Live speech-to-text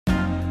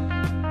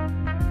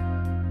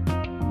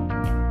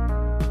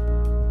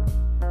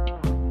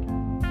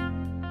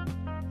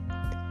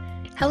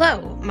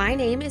Hello, my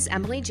name is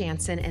Emily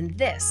Jansen, and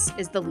this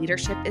is the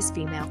Leadership is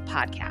Female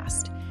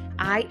podcast.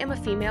 I am a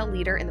female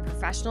leader in the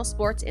professional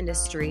sports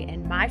industry,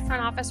 and my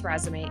front office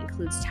resume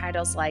includes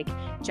titles like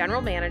General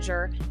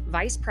Manager,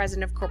 Vice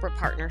President of Corporate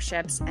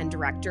Partnerships, and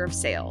Director of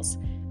Sales.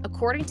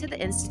 According to the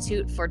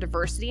Institute for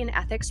Diversity and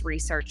Ethics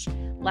Research,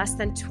 less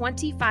than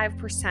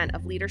 25%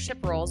 of leadership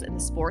roles in the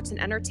sports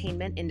and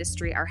entertainment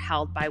industry are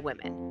held by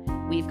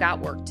women. We've got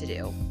work to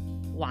do.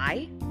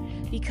 Why?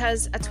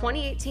 Because a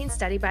 2018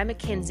 study by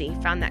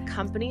McKinsey found that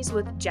companies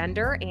with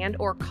gender and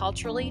or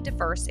culturally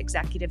diverse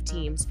executive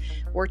teams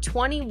were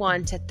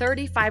 21 to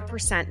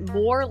 35%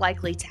 more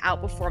likely to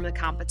outperform the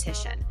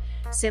competition.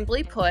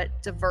 Simply put,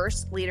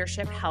 diverse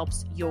leadership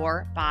helps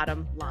your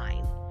bottom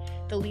line.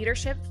 The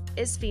Leadership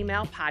is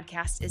Female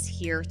podcast is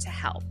here to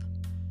help.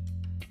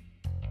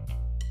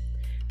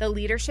 The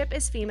Leadership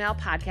is Female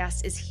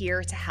podcast is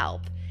here to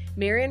help.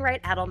 Marian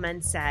Wright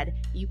Edelman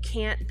said, "You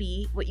can't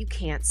be what you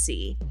can't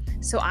see."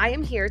 So I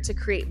am here to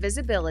create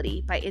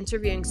visibility by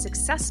interviewing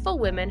successful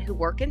women who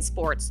work in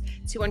sports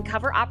to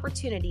uncover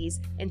opportunities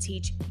and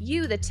teach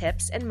you the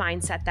tips and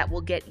mindset that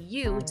will get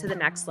you to the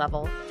next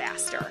level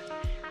faster.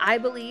 I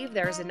believe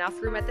there is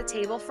enough room at the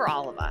table for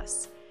all of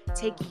us.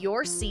 Take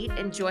your seat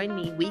and join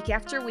me week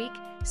after week,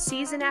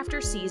 season after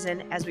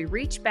season, as we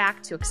reach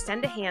back to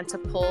extend a hand to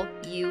pull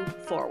you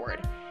forward.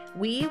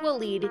 We will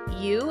lead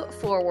you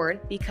forward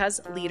because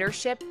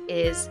leadership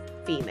is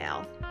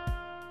female.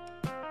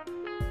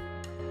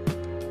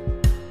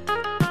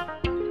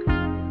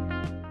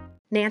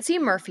 Nancy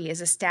Murphy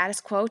is a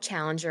status quo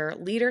challenger,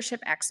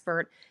 leadership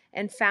expert,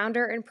 and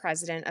founder and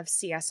president of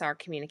CSR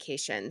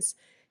Communications.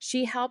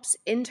 She helps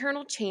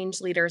internal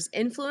change leaders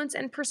influence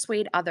and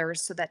persuade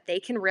others so that they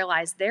can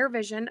realize their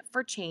vision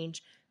for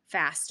change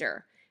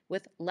faster,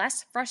 with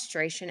less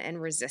frustration and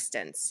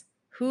resistance.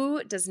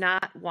 Who does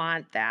not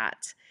want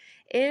that?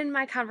 In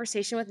my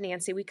conversation with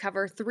Nancy, we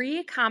cover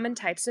 3 common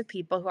types of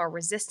people who are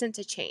resistant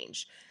to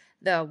change: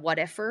 the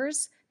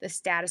what-ifers, the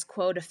status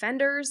quo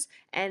defenders,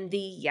 and the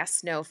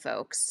yes-no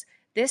folks.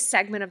 This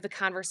segment of the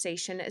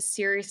conversation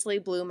seriously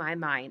blew my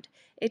mind.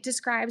 It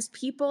describes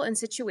people and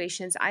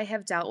situations I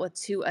have dealt with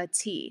to a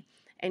T.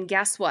 And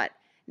guess what?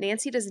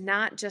 Nancy does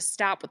not just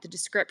stop with the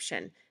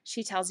description.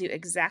 She tells you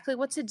exactly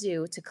what to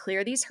do to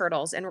clear these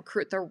hurdles and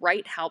recruit the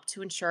right help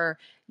to ensure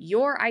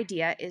your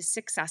idea is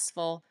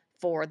successful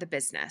for the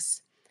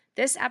business.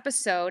 This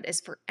episode is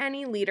for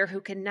any leader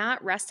who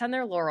cannot rest on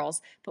their laurels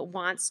but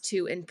wants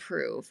to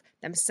improve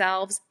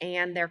themselves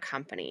and their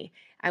company.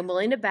 I'm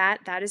willing to bet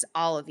that is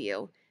all of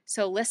you.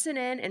 So listen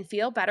in and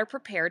feel better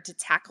prepared to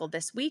tackle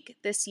this week,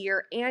 this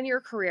year, and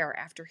your career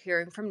after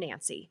hearing from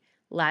Nancy.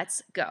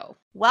 Let's go.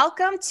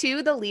 Welcome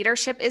to the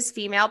Leadership is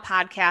Female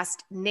podcast,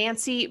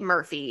 Nancy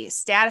Murphy,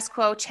 status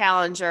quo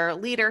challenger,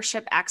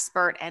 leadership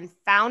expert, and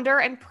founder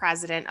and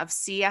president of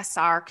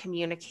CSR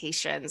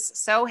Communications.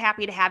 So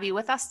happy to have you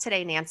with us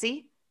today,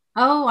 Nancy.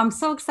 Oh, I'm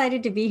so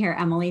excited to be here,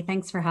 Emily.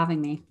 Thanks for having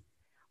me.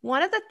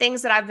 One of the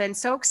things that I've been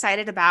so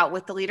excited about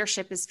with the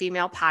Leadership is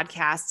Female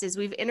podcast is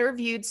we've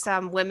interviewed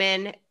some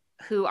women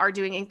who are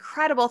doing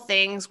incredible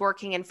things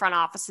working in front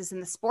offices in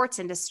the sports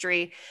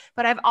industry.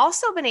 But I've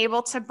also been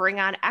able to bring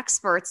on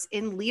experts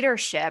in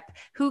leadership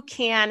who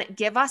can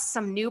give us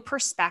some new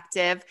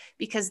perspective,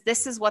 because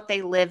this is what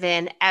they live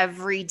in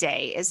every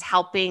day, is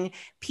helping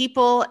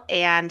people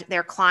and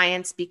their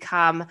clients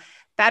become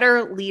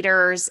better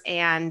leaders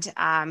and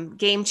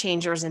game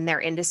changers in their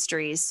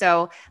industries.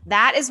 So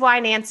that is why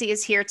Nancy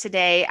is here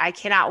today. I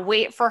cannot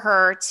wait for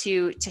her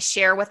to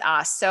share with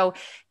us. So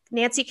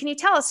Nancy, can you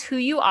tell us who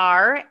you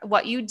are,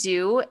 what you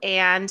do,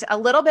 and a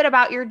little bit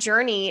about your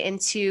journey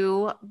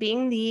into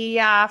being the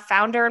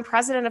founder and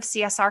president of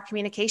CSR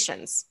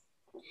Communications?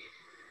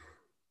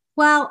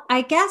 Well,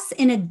 I guess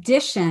in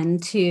addition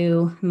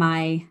to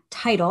my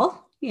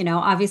title,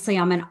 obviously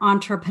I'm an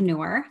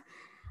entrepreneur.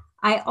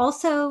 I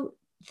also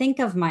think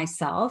of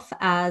myself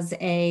as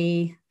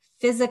a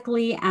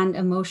physically and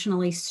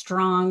emotionally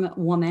strong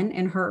woman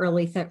in her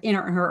early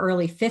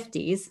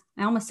 50s.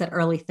 I almost said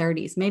early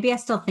 30s. Maybe I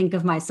still think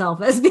of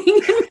myself as being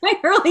in my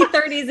early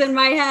 30s in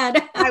my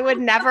head. I would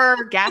never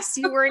guess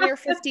you were in your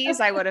 50s.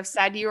 I would have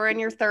said you were in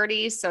your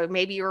 30s. So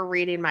maybe you were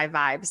reading my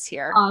vibes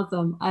here.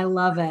 Awesome. I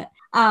love it.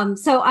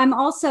 So I'm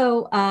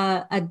also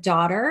a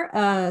daughter,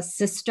 a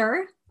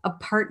sister, a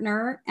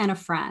partner, and a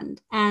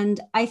friend. And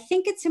I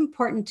think it's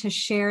important to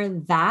share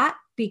that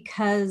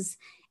because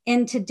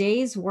in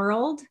today's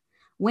world,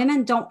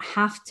 women don't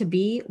have to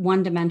be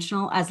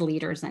one-dimensional as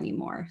leaders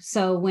anymore.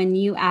 So when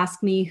you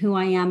ask me who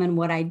I am and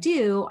what I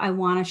do, I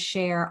want to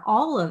share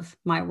all of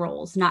my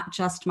roles, not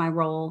just my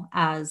role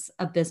as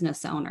a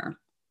business owner.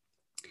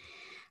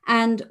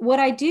 And what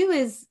I do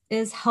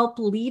is help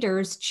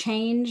leaders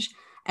change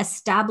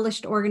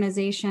established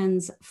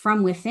organizations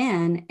from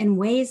within in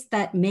ways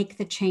that make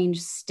the change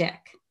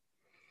stick.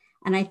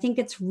 And I think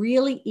it's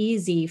really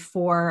easy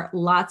for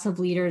lots of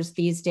leaders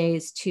these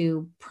days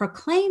to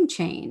proclaim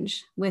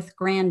change with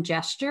grand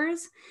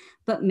gestures,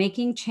 but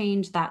making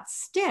change that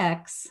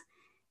sticks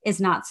is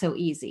not so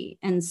easy.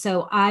 And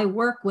so I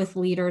work with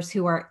leaders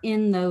who are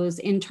in those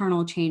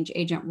internal change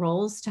agent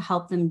roles to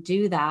help them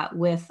do that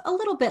with a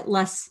little bit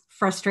less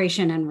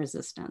frustration and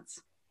resistance.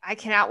 I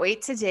cannot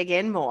wait to dig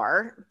in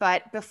more.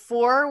 But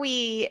before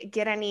we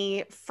get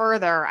any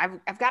further,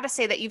 I've got to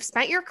say that you've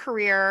spent your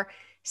career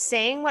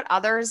saying what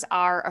others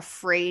are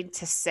afraid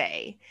to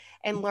say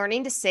and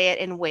learning to say it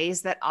in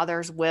ways that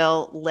others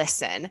will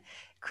listen.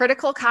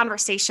 Critical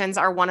conversations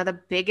are one of the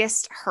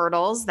biggest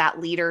hurdles that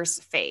leaders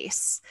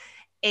face.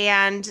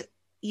 And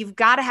you've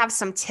got to have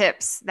some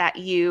tips that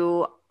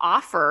you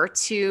offer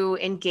to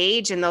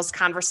engage in those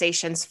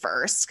conversations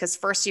first, because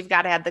first you've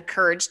got to have the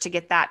courage to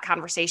get that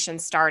conversation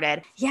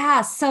started.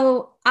 Yeah.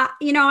 So,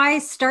 I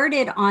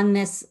started on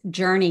this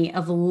journey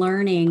of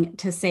learning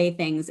to say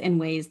things in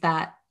ways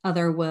that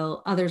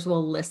others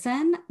will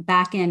listen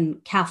back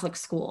in Catholic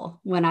school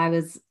when I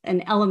was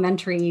an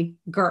elementary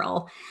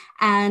girl.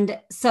 And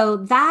so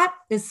that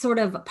is sort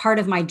of part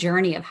of my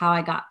journey of how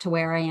I got to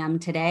where I am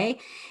today.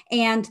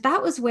 And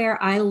that was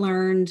where I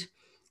learned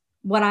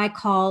what I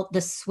call the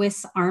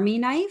Swiss Army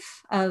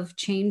knife of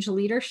change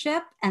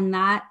leadership, and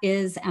that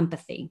is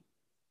empathy.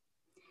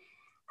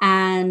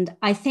 And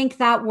I think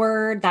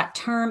that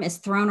term is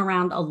thrown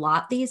around a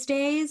lot these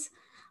days.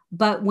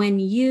 But when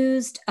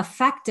used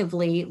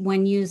effectively,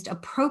 when used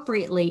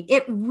appropriately,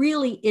 it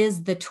really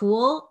is the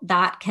tool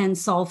that can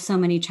solve so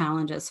many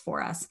challenges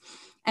for us.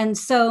 And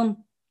so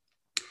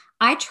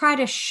I try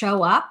to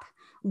show up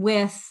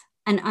with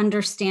an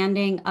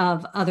understanding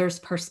of others'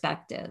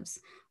 perspectives,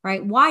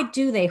 right? Why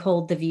do they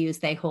hold the views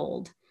they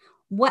hold?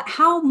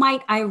 How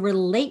might I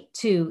relate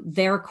to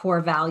their core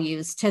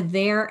values, to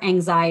their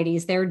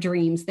anxieties, their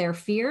dreams, their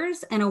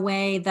fears in a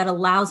way that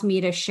allows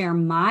me to share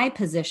my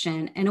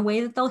position in a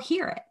way that they'll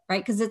hear it,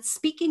 right? Because it's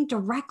speaking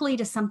directly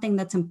to something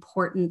that's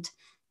important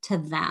to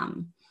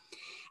them.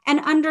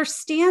 And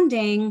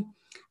understanding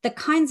the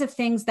kinds of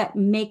things that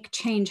make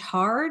change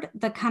hard,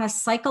 the kind of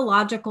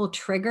psychological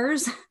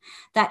triggers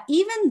that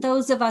even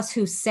those of us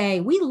who say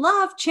we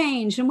love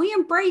change and we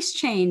embrace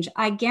change,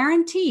 I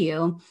guarantee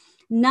you,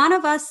 none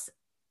of us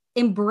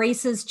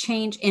embraces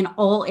change in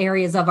all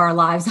areas of our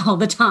lives all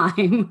the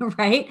time,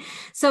 right?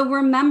 So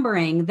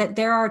remembering that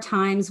there are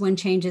times when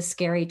change is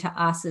scary to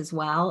us as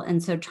well.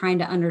 And so trying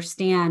to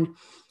understand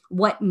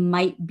what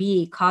might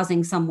be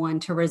causing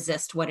someone to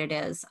resist what it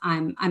is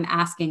I'm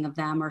asking of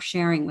them or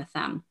sharing with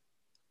them.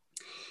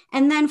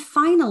 And then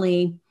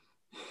finally,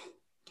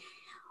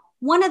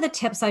 one of the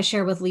tips I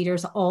share with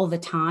leaders all the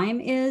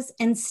time is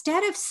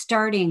instead of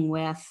starting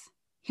with,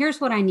 here's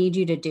what I need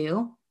you to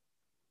do,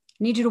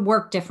 I need you to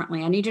work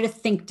differently. I need you to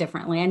think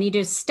differently. I need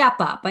you to step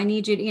up. I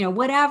need you to,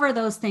 whatever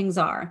those things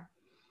are.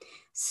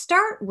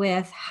 Start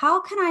with,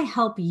 how can I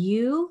help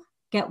you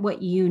get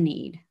what you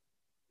need?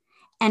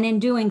 And in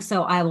doing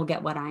so, I will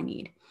get what I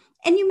need.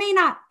 And you may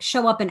not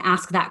show up and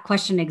ask that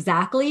question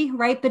exactly,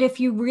 right? But if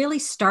you really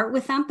start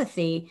with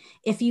empathy,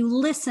 if you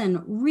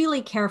listen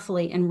really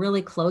carefully and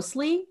really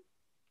closely,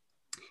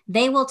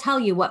 they will tell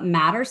you what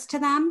matters to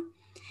them.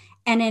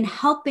 And in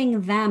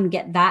helping them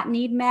get that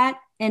need met,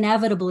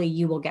 inevitably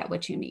you will get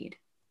what you need.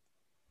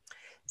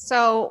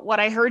 So what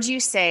I heard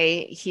you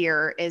say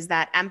here is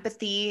that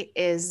empathy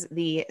is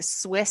the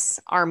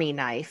Swiss Army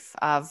knife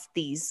of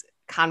these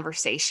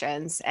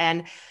conversations,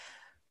 and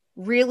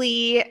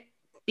really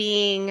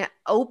being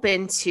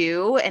open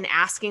to and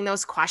asking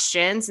those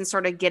questions and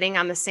sort of getting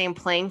on the same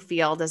playing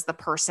field as the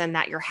person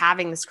that you're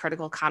having this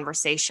critical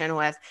conversation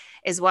with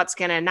is what's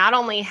going to not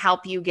only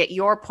help you get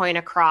your point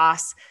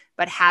across,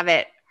 but have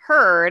it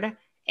heard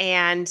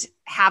and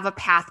have a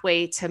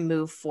pathway to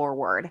move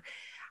forward.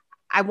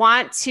 I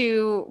want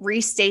to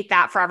restate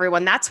that for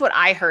everyone. That's what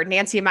I heard.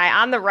 Nancy, am I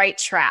on the right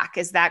track?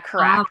 Is that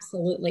correct?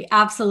 Absolutely.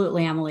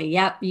 Absolutely, Emily.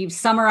 Yep. You've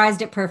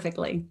summarized it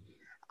perfectly.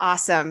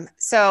 Awesome.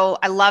 So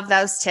I love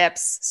those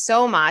tips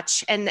so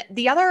much. And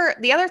the other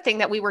thing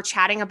that we were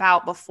chatting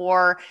about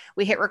before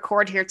we hit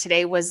record here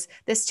today was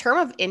this term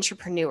of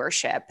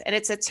entrepreneurship. And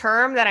it's a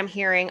term that I'm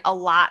hearing a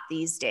lot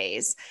these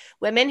days.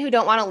 Women who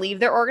don't want to leave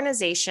their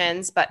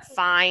organizations, but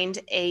find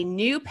a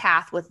new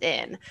path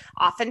within,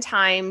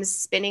 oftentimes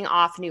spinning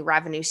off new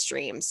revenue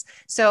streams.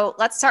 So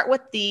let's start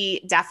with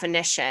the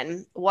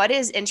definition. What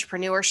is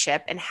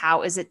entrepreneurship and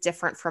how is it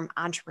different from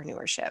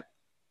entrepreneurship?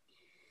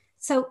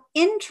 So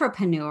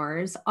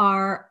intrapreneurs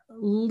are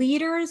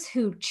leaders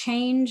who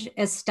change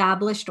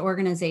established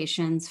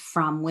organizations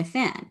from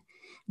within.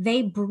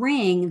 They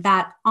bring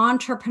that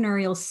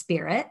entrepreneurial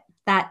spirit,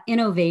 that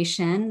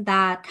innovation,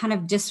 that kind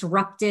of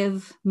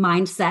disruptive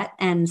mindset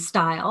and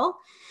style,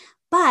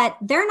 but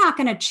they're not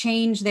going to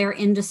change their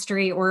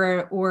industry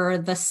or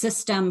the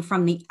system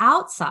from the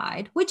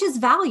outside, which is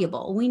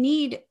valuable. We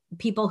need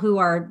people who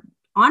are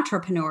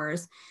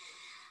entrepreneurs.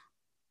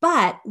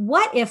 But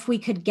what if we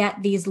could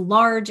get these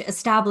large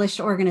established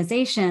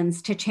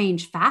organizations to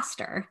change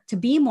faster, to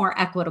be more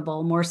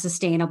equitable, more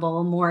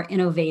sustainable, more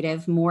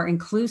innovative, more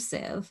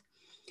inclusive?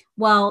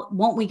 Well,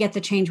 won't we get the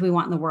change we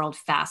want in the world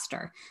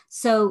faster?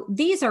 So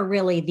these are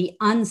really the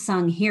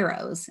unsung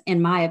heroes,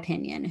 in my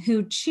opinion,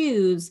 who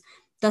choose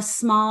the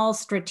small,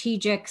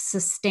 strategic,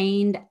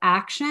 sustained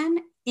action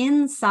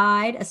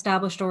inside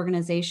established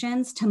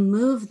organizations to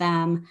move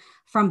them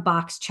from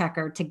box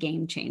checker to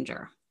game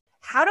changer.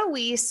 How do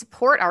we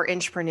support our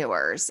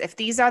entrepreneurs? If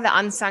these are the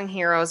unsung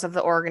heroes of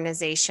the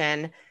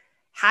organization,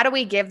 how do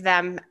we give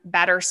them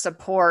better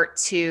support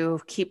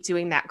to keep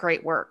doing that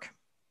great work?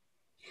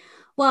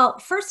 Well,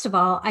 first of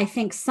all, I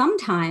think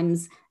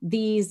sometimes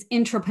these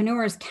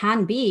entrepreneurs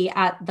can be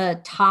at the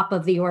top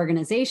of the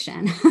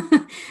organization.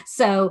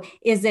 So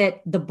is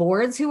it the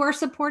boards who are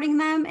supporting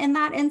them in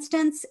that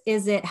instance?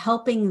 Is it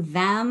helping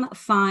them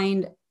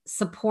find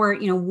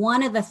support?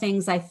 One of the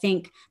things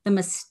the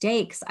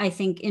mistakes I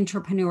think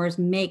entrepreneurs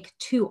make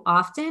too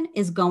often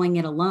is going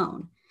it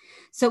alone.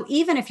 So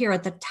even if you're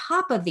at the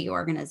top of the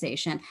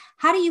organization,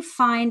 how do you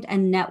find a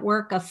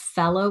network of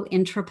fellow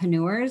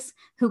entrepreneurs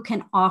who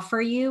can offer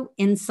you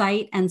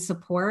insight and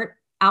support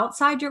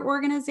outside your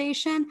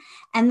organization,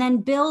 and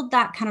then build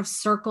that kind of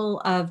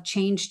circle of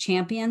change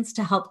champions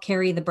to help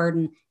carry the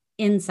burden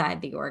inside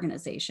the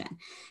organization?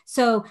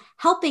 So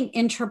helping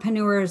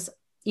entrepreneurs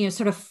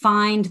sort of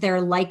find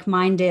their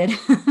like-minded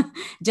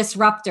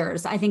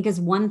disruptors, I think, is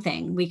one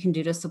thing we can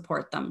do to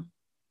support them.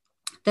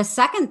 The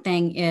second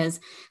thing is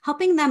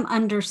helping them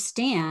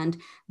understand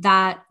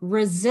that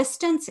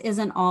resistance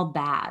isn't all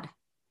bad.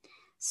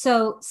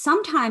 So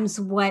sometimes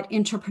what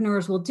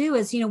entrepreneurs will do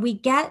is, we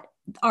get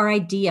our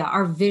idea,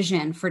 our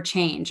vision for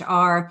change,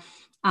 our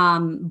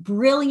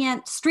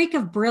brilliant streak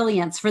of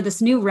brilliance for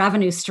this new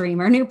revenue stream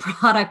or new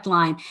product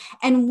line.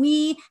 And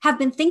we have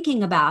been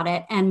thinking about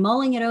it and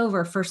mulling it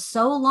over for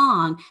so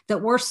long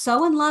that we're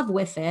so in love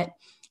with it.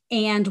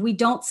 And we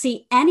don't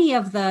see any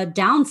of the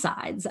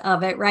downsides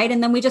of it, right?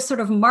 And then we just sort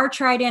of march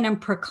right in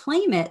and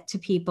proclaim it to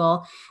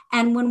people.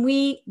 And when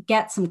we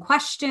get some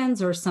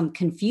questions or some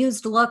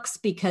confused looks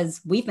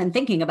because we've been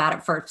thinking about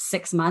it for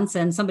 6 months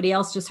and somebody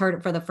else just heard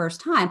it for the first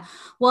time,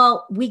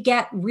 well, we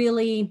get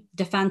really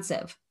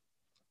defensive,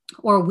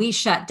 or we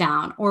shut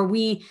down, or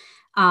we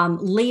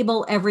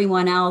label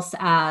everyone else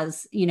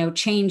as,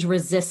 change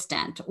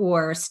resistant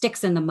or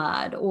sticks in the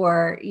mud,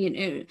 or,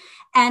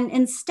 and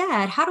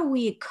instead, how do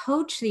we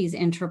coach these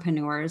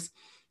entrepreneurs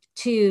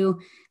to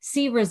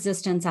see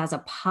resistance as a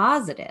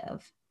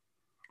positive,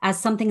 as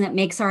something that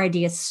makes our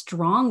ideas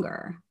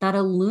stronger, that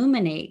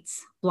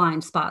illuminates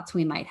blind spots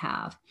we might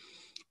have?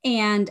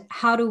 And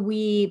how do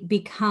we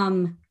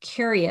become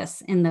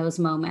curious in those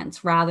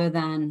moments rather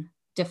than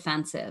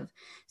defensive?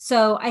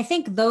 So I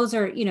think those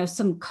are,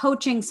 some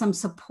coaching, some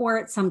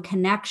support, some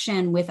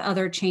connection with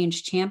other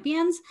change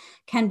champions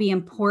can be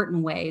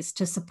important ways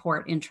to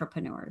support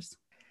entrepreneurs.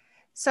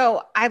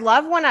 So I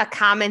love when a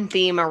common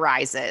theme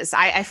arises.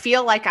 I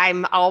feel like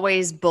I'm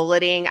always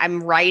bulleting,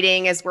 I'm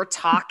writing as we're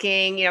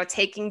talking,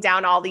 taking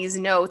down all these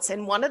notes.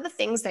 And one of the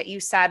things that you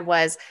said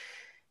was,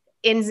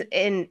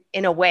 in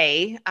a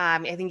way,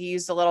 I think you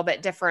used a little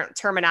bit different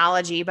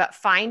terminology, but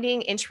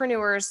finding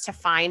entrepreneurs to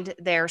find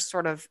their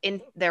sort of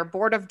in their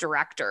board of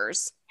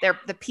directors. They're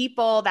the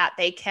people that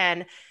they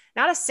can,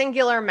 not a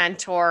singular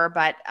mentor,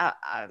 but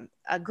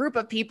a group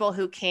of people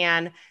who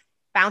can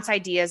bounce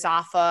ideas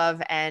off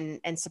of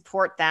and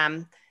support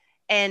them.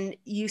 And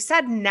you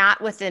said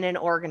not within an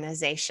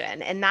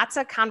organization. And that's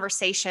a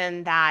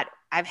conversation that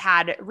I've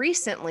had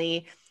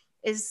recently,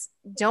 is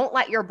don't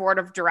let your board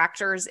of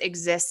directors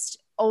exist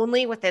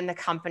only within the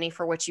company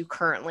for which you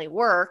currently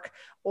work,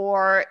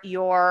 or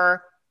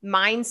your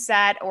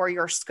mindset or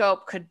your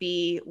scope could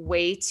be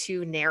way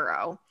too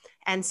narrow.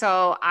 And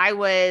so I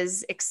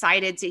was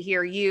excited to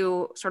hear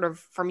you sort of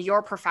from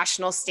your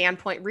professional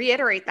standpoint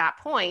reiterate that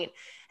point.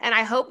 And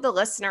I hope the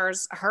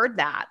listeners heard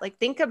that. Like,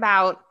 think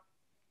about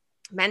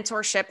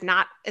mentorship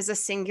not as a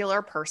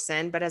singular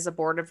person, but as a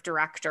board of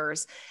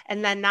directors.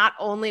 And then not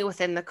only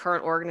within the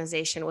current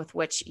organization with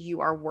which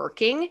you are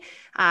working,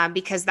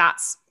 because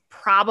that's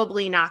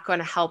probably not going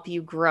to help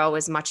you grow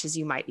as much as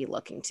you might be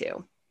looking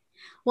to.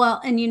 Well,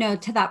 and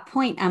to that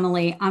point,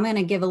 Emily, I'm going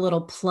to give a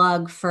little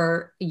plug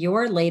for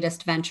your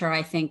latest venture,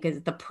 I think,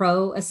 is the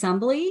Pro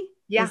Assembly.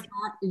 Yeah.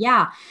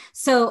 Yeah.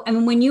 So,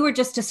 when you were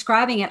just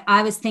describing it,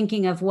 I was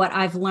thinking of what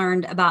I've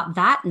learned about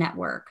that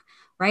network,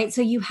 right?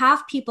 So you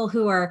have people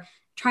who are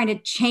trying to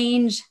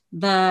change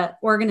the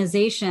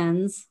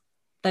organizations,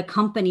 the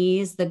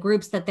companies, the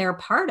groups that they're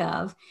part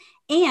of.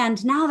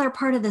 And now they're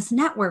part of this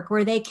network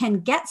where they can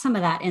get some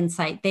of that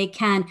insight. They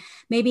can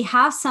maybe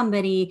have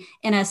somebody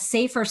in a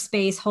safer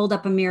space hold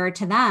up a mirror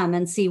to them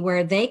and see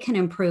where they can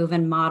improve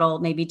and model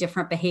maybe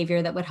different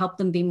behavior that would help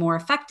them be more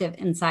effective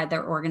inside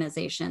their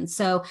organization.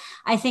 So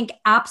I think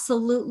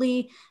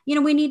absolutely,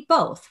 we need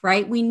both,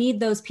 right? We need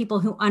those people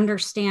who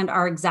understand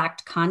our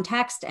exact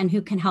context and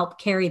who can help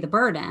carry the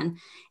burden.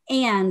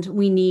 And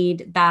we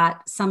need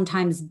that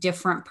sometimes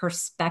different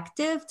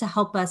perspective to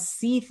help us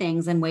see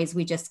things in ways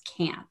we just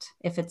can't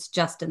if it's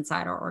just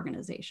inside our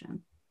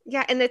organization.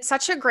 Yeah. And it's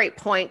such a great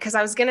point, because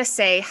I was going to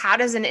say, how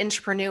does an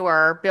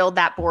entrepreneur build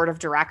that board of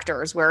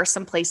directors? Where are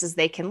some places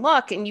they can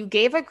look? And you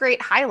gave a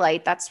great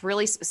highlight that's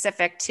really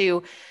specific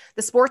to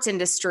the sports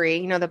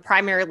industry, the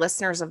primary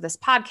listeners of this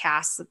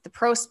podcast, the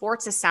Pro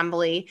Sports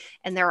Assembly.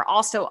 And there are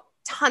also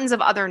tons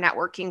of other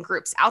networking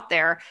groups out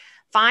there.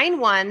 Find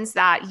ones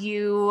that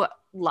you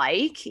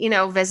like,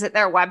 visit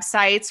their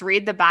websites,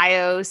 read the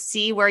bios,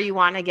 see where you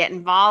want to get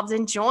involved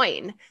and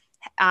join.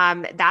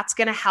 That's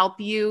going to help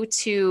you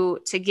to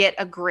get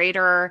a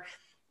greater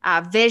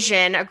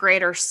vision, a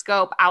greater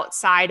scope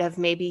outside of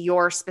maybe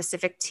your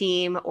specific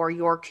team or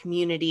your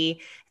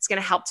community. It's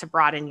going to help to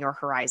broaden your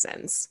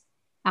horizons.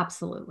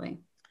 Absolutely.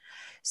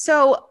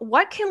 So,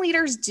 what can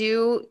leaders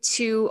do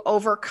to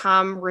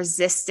overcome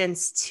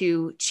resistance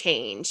to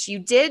change? You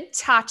did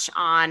touch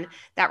on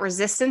that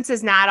resistance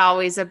is not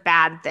always a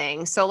bad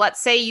thing. So,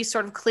 let's say you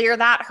sort of clear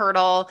that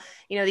hurdle.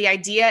 The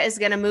idea is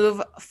going to move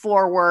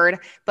forward,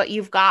 but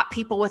you've got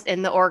people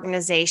within the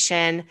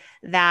organization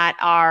that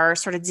are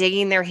sort of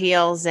digging their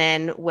heels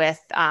in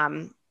with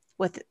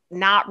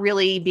not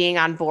really being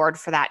on board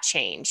for that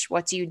change.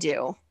 What do you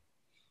do?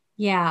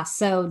 Yeah,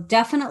 so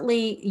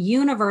definitely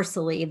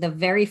universally, the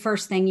very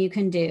first thing you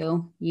can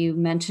do, you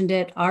mentioned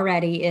it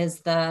already, is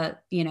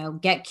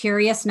get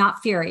curious,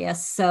 not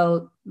furious.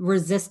 So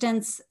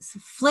resistance,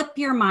 flip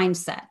your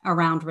mindset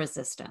around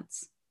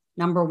resistance,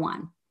 number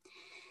one.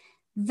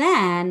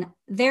 Then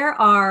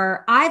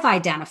I've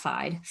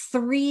identified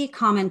 3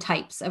 common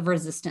types of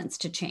resistance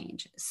to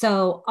change.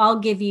 So I'll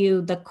give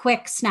you the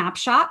quick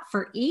snapshot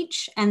for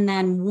each, and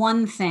then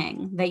one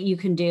thing that you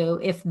can do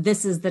if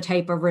this is the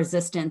type of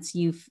resistance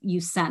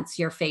you sense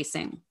you're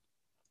facing.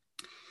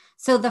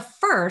 So the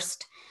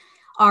first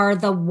are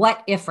the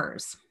what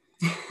ifers.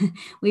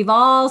 We've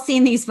all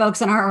seen these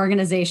folks in our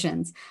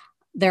organizations.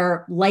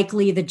 They're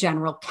likely the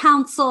general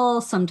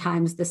counsel,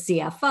 sometimes the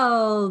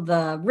CFO,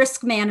 the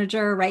risk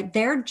manager, right?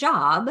 Their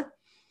job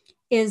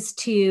is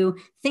to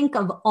think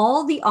of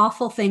all the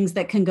awful things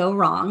that can go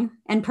wrong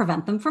and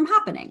prevent them from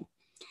happening.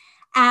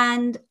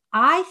 And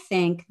I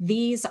think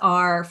these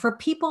are for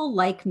people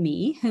like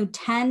me who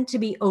tend to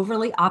be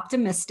overly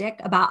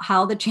optimistic about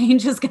how the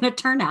change is going to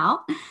turn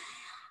out.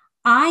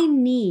 I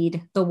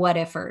need the what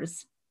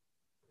ifers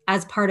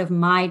as part of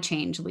my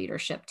change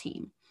leadership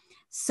team.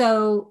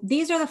 So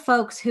these are the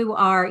folks who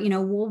are,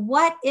 well,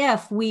 what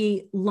if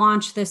we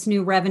launch this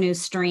new revenue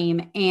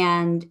stream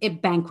and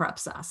it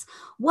bankrupts us?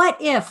 What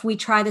if we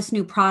try this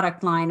new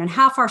product line and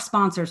half our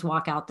sponsors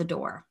walk out the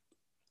door?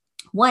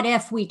 What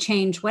if we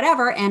change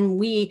whatever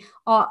and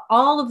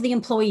all of the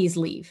employees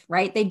leave,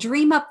 right? They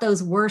dream up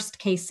those worst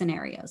case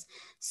scenarios.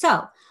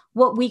 So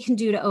what we can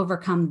do to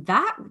overcome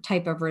that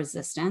type of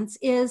resistance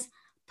is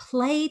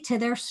play to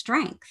their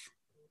strength.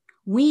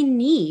 We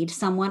need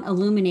someone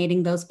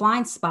illuminating those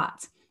blind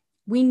spots.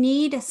 We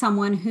need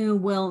someone who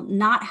will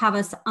not have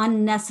us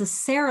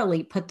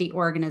unnecessarily put the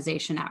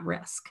organization at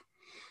risk.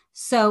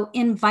 So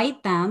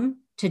invite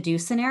them to do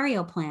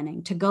scenario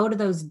planning, to go to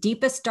those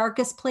deepest,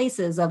 darkest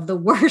places of the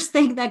worst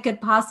thing that could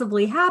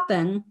possibly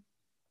happen,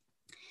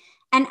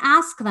 and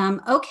ask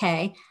them,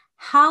 okay,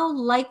 how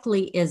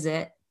likely is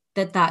it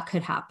that that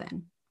could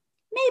happen?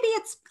 Maybe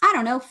it's,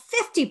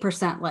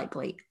 50%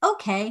 likely.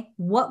 Okay,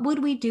 what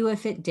would we do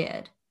if it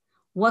did?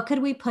 What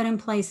could we put in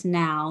place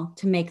now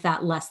to make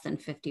that less than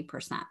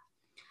 50%?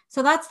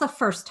 So that's the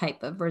first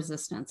type of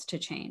resistance to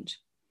change.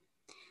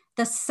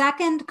 The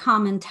second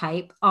common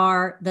type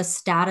are the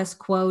status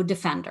quo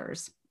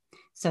defenders.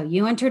 So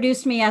you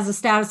introduced me as a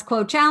status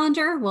quo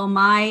challenger. Well,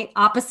 my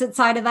opposite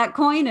side of that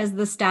coin is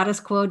the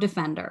status quo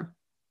defender.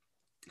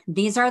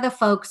 These are the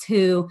folks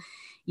who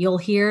you'll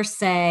hear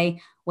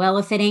say, well,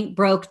 if it ain't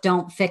broke,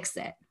 don't fix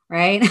it,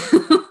 right?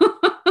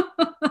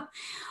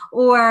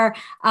 Or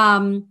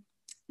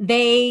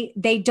they've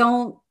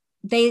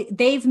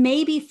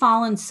maybe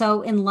fallen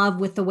so in love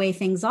with the way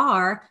things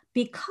are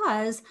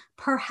because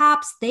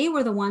perhaps they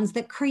were the ones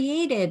that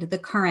created the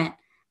current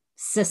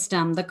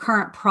system, the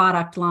current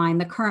product line,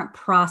 the current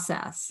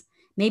process.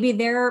 Maybe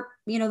they're,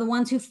 the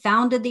ones who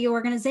founded the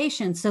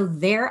organization. So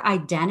their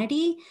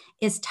identity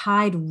is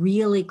tied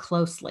really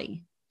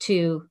closely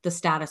to the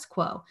status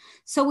quo.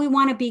 So we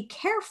want to be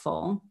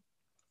careful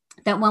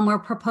that when we're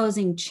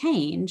proposing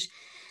change,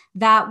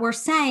 that we're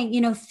saying,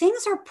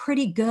 things are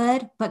pretty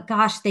good, but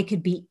gosh, they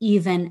could be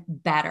even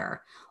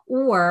better.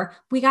 Or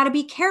we got to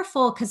be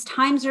careful because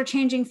times are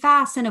changing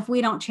fast. And if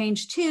we don't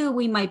change too,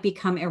 we might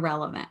become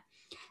irrelevant.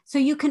 So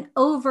you can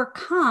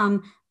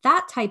overcome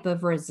that type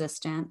of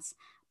resistance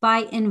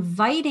by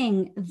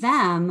inviting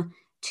them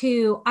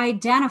to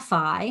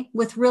identify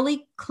with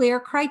really clear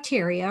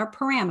criteria or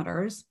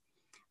parameters.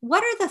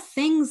 What are the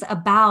things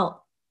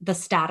about the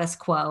status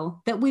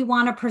quo that we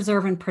want to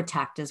preserve and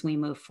protect as we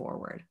move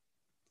forward?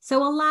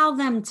 So allow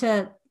them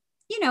to,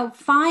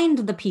 find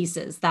the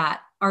pieces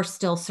that are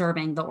still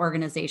serving the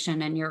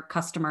organization and your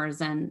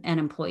customers and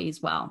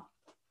employees well.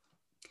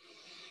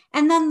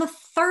 And then the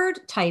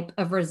third type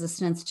of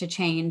resistance to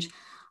change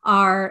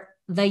are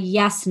the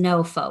yes,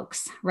 no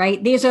folks,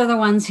 right? These are the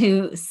ones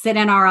who sit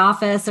in our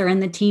office or in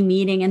the team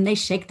meeting and they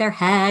shake their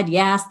head.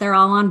 Yes, they're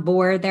all on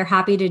board. They're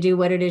happy to do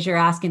what it is you're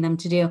asking them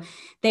to do.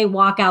 They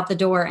walk out the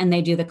door and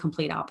they do the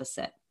complete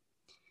opposite.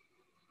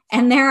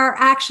 And there are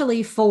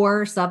actually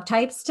 4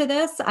 subtypes to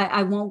this.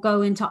 I won't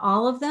go into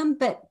all of them,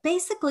 but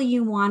basically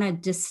you want to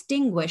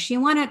distinguish,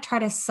 you want to try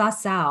to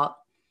suss out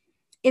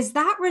Is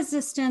that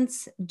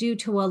resistance due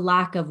to a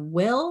lack of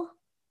will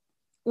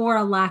or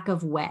a lack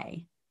of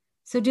way?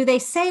 So do they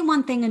say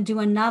one thing and do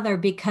another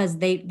because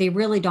they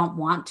really don't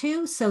want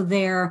to? So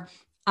they're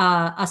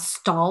a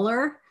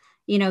staller.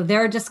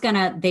 They're just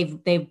gonna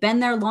they've been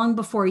there long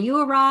before you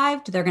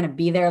arrived. They're gonna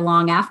be there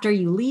long after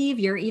you leave.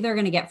 You're either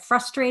gonna get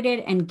frustrated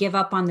and give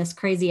up on this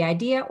crazy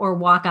idea or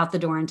walk out the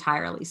door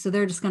entirely. So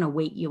they're just gonna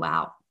wait you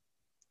out.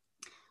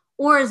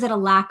 Or is it a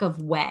lack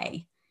of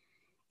way?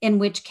 In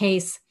which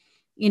case,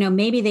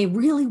 maybe they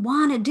really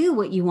want to do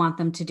what you want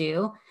them to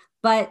do,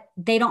 but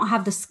they don't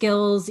have the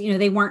skills,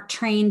 they weren't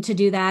trained to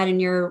do that.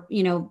 And you're,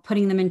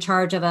 putting them in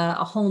charge of a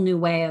whole new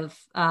way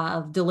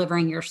of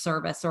delivering your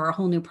service or a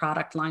whole new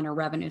product line or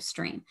revenue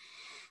stream.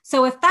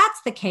 So if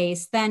that's the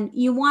case, then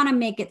you want to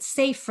make it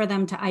safe for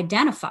them to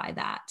identify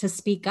that, to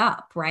speak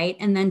up, right?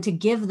 And then to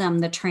give them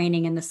the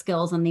training and the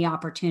skills and the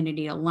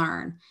opportunity to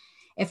learn.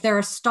 If they're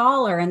a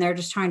staller and they're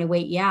just trying to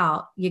wait you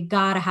out, you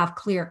got to have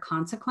clear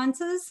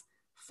consequences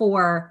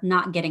for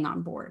not getting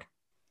on board.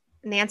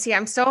 Nancy,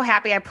 I'm so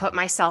happy I put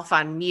myself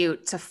on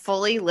mute to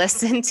fully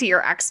listen to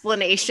your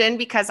explanation,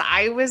 because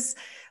I was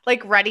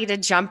like ready to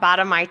jump out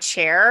of my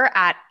chair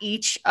at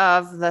each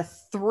of the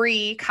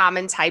 3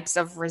 common types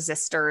of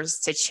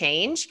resistors to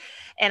change.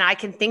 And I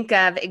can think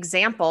of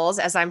examples,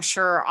 as I'm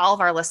sure all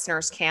of our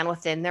listeners can,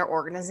 within their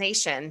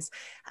organizations.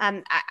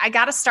 I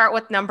got to start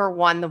with number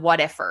 1, the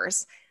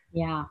what-ifers.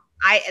 Yeah.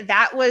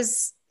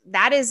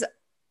 That is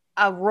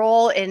a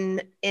role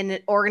in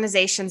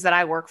organizations that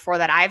I work for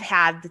that I've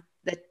had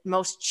the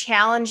most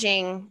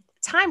challenging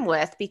time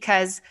with,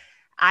 because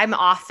I'm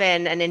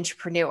often an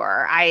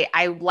entrepreneur.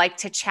 I like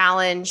to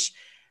challenge,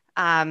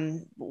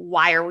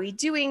 why are we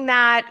doing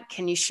that?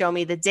 Can you show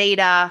me the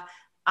data?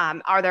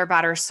 Are there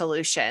better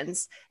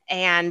solutions?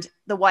 And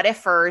the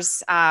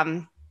what-ifers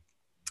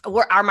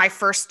are my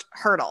first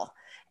hurdle.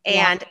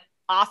 Yeah. And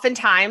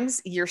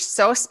oftentimes you're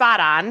so spot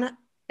on.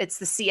 It's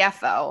the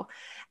CFO.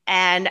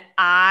 And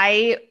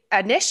I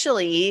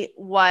initially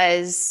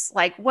was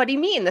like, what do you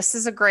mean? This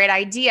is a great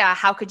idea.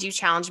 How could you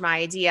challenge my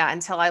idea?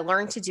 Until I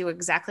learned to do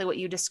exactly what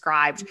you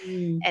described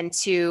and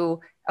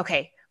to,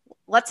 okay,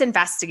 let's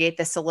investigate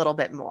this a little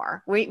bit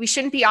more. We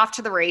shouldn't be off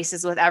to the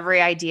races with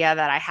every idea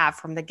that I have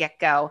from the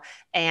get-go.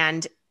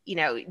 And,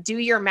 do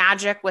your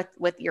magic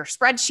with your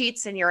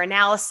spreadsheets and your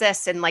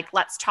analysis, and like,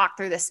 let's talk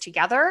through this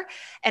together.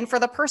 And for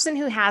the person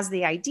who has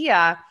the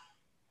idea,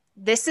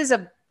 this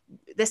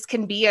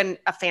can be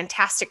a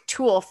fantastic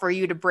tool for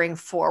you to bring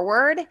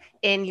forward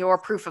in your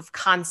proof of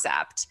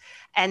concept.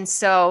 And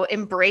so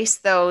embrace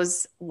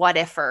those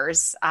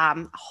what-ifers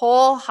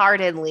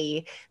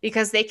wholeheartedly,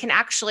 because they can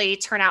actually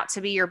turn out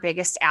to be your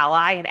biggest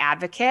ally and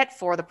advocate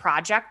for the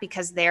project,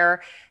 because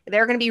they're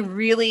going to be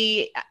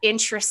really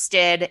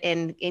interested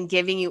in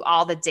giving you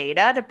all the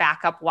data to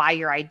back up why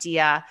your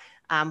idea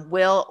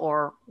will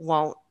or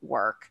won't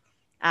work.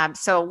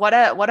 So what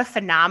a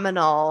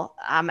phenomenal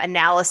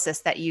analysis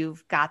that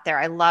you've got there.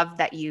 I love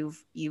that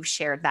you've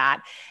shared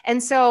that.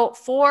 And so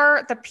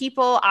for the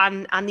people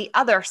on the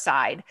other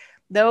side,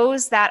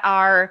 those that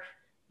are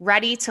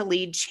ready to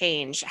lead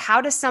change, how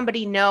does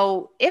somebody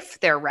know if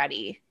they're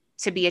ready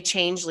to be a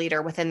change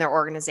leader within their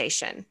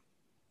organization?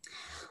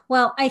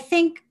 Well, I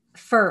think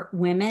for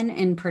women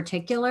in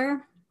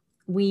particular,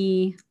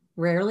 we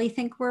rarely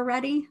think we're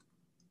ready,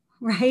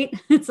 right?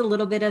 It's a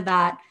little bit of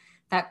that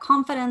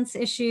confidence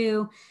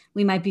issue.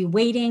 We might be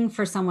waiting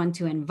for someone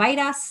to invite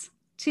us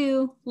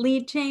to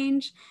lead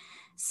change.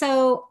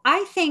 So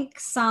I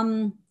think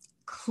some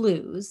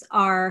clues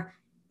are,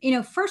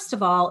 first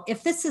of all,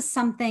 if this is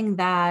something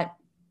that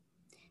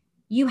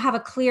you have a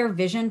clear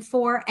vision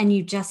for and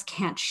you just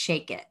can't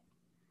shake it,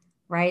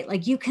 right?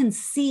 Like you can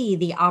see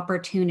the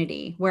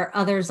opportunity where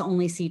others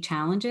only see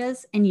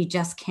challenges and you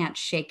just can't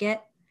shake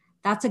it.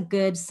 That's a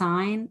good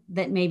sign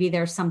that maybe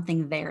there's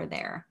something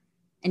there.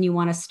 And you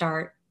want to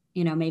start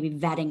maybe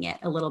vetting it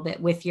a little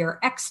bit with your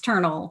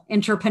external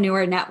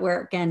entrepreneur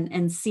network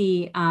and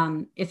see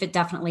if it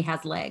definitely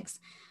has legs.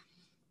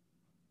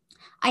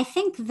 I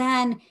think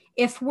then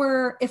if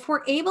we're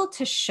able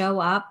to show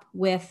up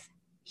with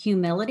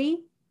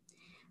humility,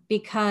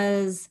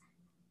 because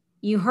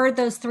you heard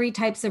those 3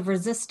 types of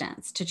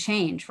resistance to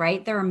change,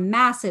 right? There are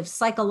massive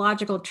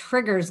psychological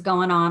triggers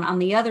going on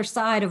the other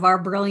side of our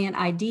brilliant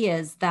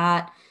ideas,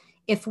 that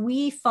if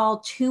we fall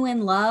too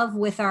in love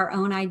with our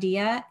own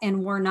idea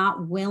and we're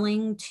not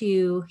willing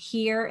to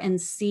hear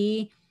and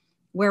see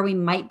where we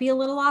might be a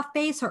little off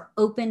base, or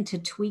open to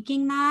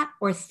tweaking that,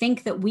 or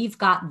think that we've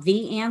got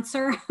the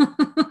answer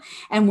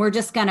and we're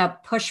just going to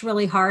push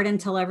really hard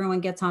until everyone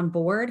gets on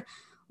board,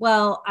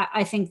 well,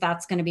 I think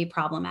that's going to be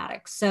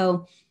problematic.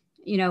 So,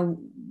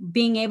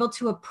 being able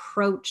to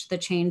approach the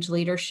change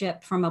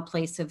leadership from a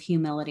place of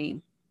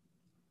humility.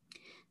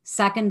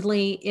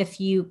 Secondly,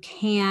 if you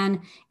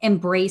can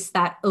embrace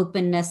that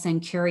openness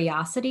and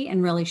curiosity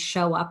and really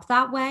show up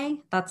that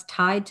way, that's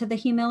tied to the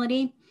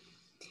humility.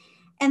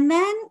 And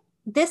then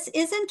this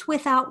isn't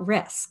without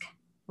risk,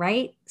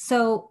 right?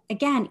 So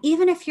again,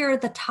 even if you're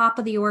at the top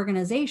of the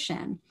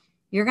organization,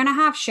 you're going to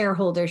have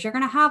shareholders, you're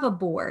going to have a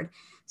board.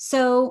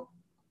 So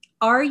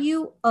Are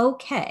you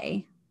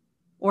okay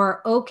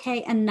or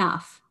okay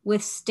enough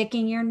with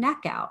sticking your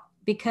neck out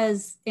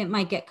because it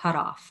might get cut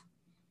off?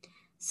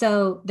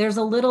 So there's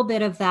a little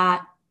bit of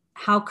that.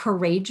 How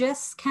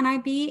courageous can I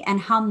be? And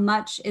how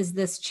much is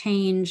this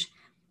change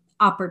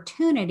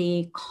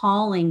opportunity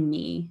calling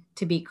me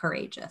to be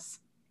courageous?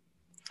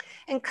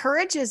 And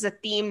courage is a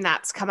theme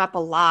that's come up a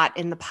lot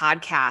in the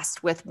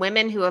podcast with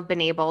women who have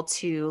been able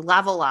to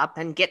level up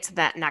and get to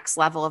that next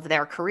level of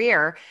their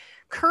career.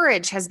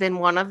 Courage has been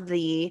one of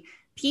the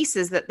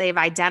pieces that they've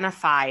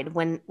identified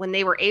when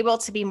they were able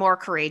to be more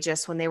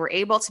courageous, when they were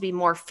able to be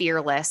more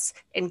fearless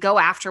and go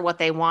after what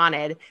they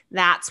wanted.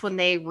 That's when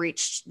they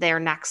reached their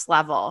next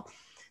level.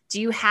 Do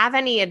you have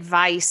any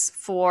advice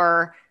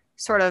for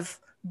sort of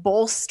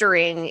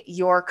bolstering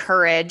your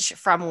courage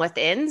from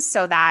within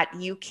so that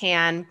you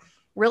can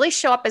really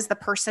show up as the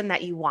person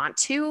that you want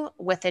to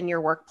within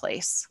your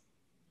workplace?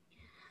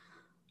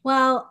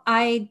 Well,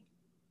 I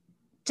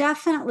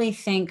definitely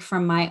think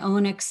from my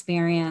own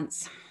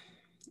experience,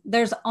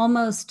 there's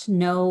almost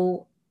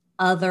no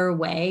other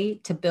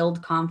way to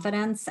build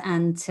confidence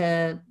and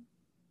to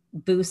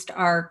boost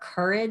our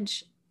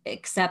courage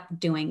except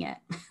doing it.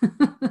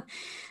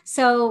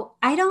 So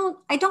I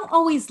don't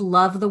always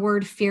love the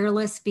word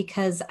fearless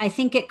because I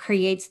think it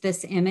creates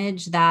this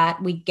image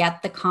that we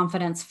get the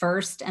confidence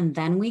first and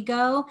then we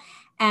go.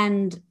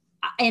 And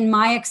in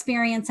my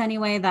experience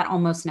anyway, that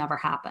almost never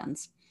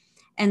happens.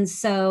 And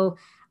so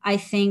I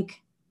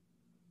think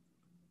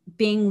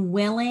being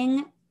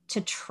willing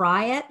to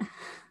try it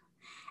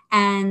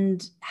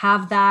and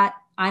have that,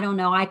 I don't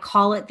know, I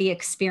call it the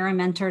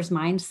experimenter's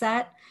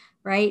mindset,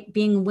 right?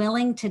 Being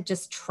willing to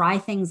just try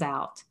things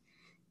out,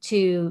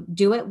 to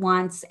do it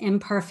once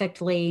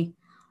imperfectly,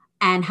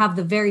 and have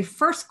the very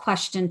first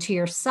question to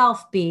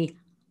yourself be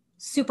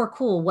super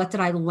cool. What did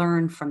I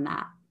learn from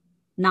that?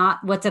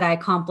 Not what did I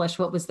accomplish?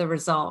 What was the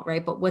result,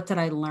 right? But what did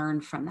I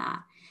learn from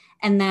that?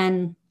 And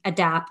then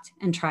adapt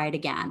and try it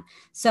again.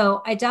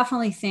 So I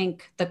definitely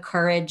think the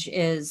courage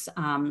is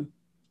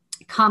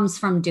comes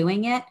from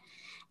doing it.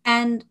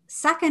 And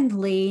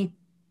secondly,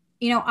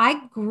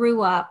 I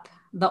grew up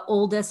the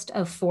oldest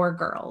of four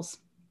girls,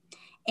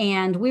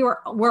 and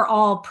we're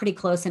all pretty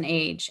close in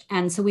age.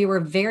 And so we were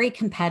very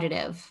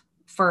competitive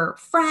for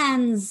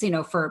friends,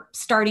 for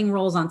starting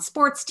roles on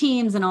sports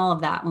teams and all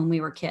of that when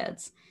we were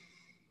kids.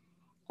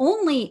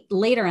 Only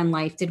later in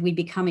life did we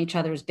become each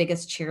other's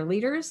biggest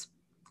cheerleaders.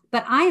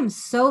 But I am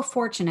so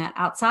fortunate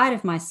outside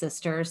of my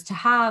sisters to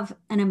have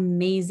an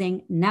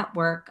amazing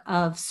network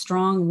of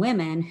strong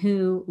women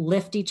who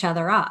lift each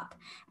other up.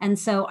 And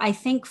so I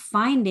think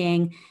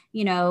finding,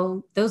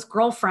 those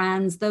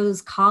girlfriends,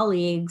 those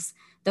colleagues,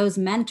 those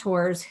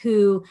mentors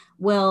who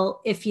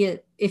will, if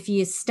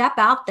you step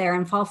out there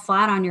and fall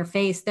flat on your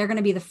face, they're going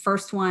to be the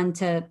first one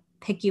to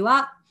pick you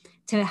up,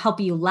 to help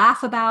you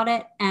laugh about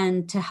it,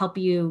 and to help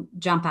you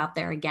jump out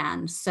there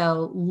again.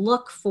 So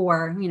look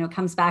for,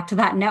 comes back to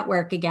that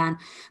network again,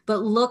 but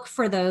look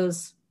for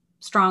those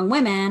strong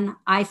women,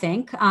 I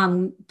think,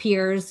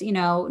 peers,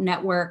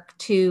 network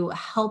to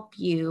help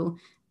you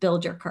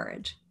build your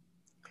courage.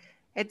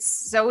 It's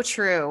so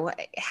true.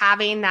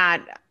 Having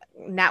that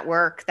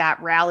network,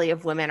 that rally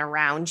of women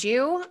around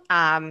you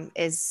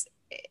is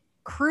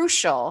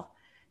crucial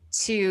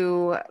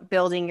to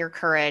building your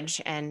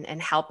courage and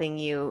helping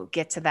you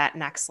get to that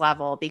next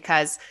level.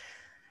 Because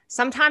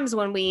sometimes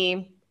when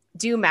we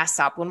do mess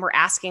up, when we're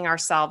asking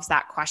ourselves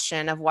that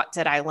question of what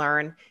did I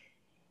learn,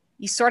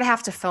 you sort of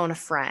have to phone a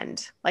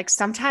friend. Like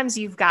sometimes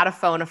you've got to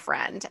phone a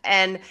friend.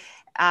 And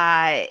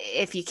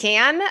if you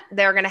can,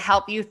 they're going to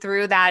help you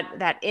through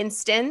that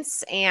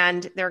instance,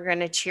 and they're going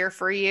to cheer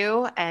for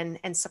you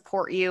and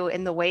support you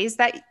in the ways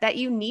that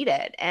you need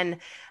it. And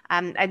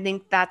I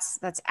think that's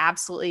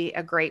absolutely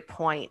a great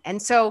point.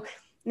 And so,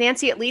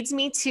 Nancy, it leads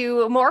me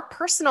to a more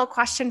personal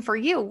question for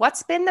you.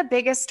 What's been the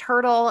biggest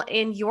hurdle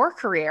in your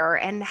career,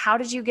 and how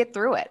did you get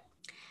through it?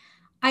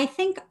 I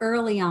think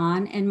early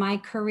on in my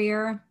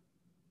career,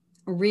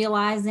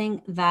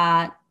 realizing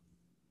that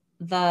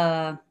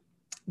the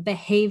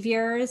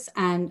behaviors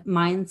and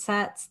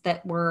mindsets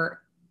that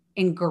were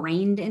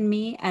ingrained in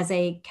me as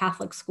a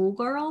Catholic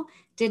schoolgirl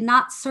did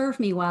not serve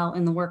me well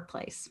in the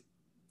workplace.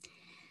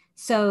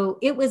 So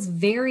it was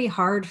very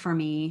hard for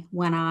me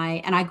when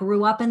I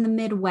grew up in the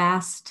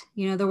Midwest.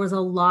 There was a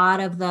lot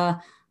of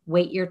the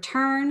wait your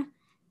turn,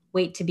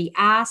 wait to be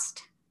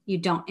asked, you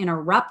don't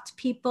interrupt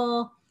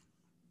people.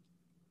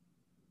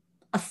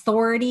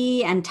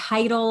 Authority and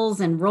titles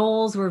and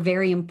roles were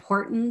very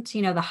important,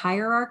 the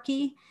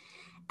hierarchy.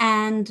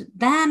 And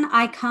then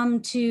I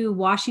come to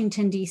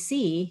Washington,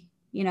 D.C.,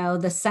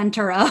 the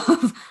center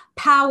of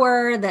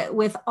power, that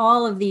with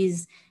all of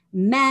these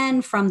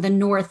men from the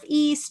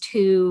Northeast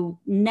who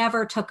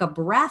never took a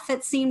breath,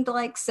 it seemed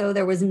like. So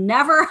there was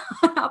never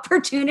an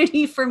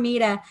opportunity for me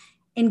to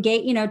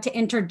engage, to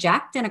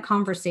interject in a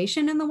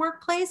conversation in the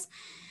workplace.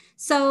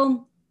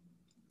 So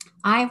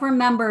I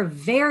remember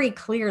very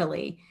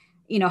clearly,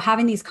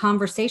 having these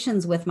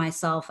conversations with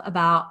myself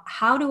about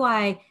how do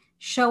I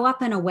show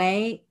up in a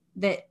way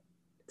that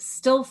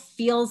still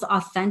feels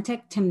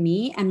authentic to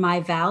me and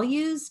my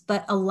values,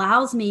 but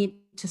allows me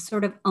to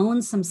sort of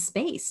own some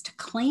space, to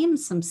claim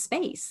some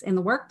space in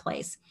the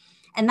workplace.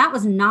 And that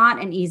was not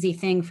an easy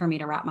thing for me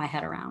to wrap my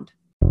head around.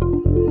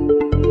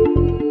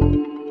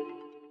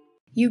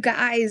 You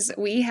guys,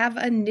 we have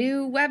a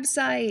new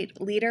website,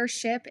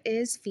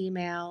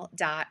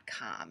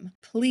 leadershipisfemale.com.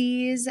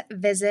 Please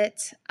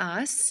visit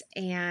us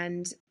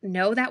and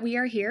know that we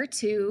are here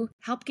to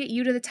help get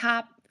you to the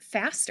top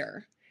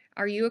faster.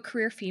 Are you a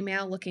career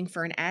female looking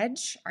for an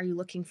edge? Are you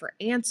looking for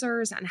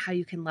answers on how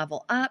you can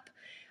level up?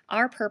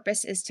 Our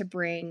purpose is to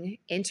bring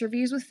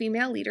interviews with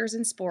female leaders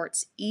in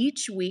sports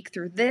each week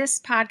through this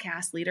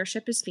podcast,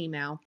 Leadership is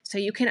Female, so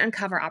you can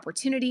uncover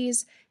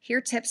opportunities,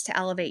 hear tips to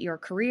elevate your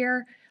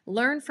career,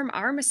 learn from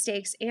our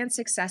mistakes and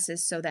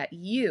successes so that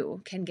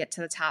you can get to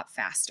the top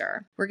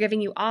faster. We're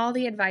giving you all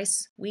the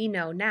advice we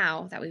know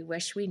now that we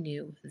wish we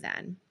knew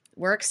then.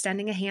 We're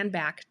extending a hand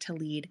back to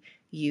lead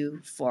you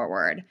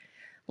forward.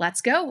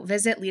 Let's go.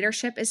 Visit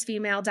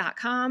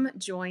leadershipisfemale.com,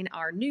 join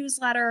our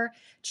newsletter,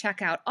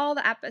 check out all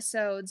the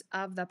episodes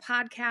of the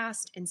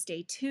podcast, and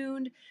stay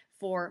tuned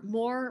for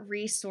more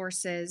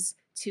resources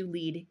to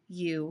lead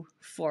you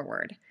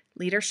forward.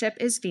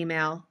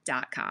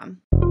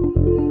 Leadershipisfemale.com.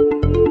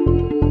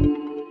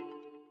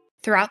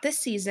 Throughout this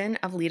season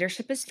of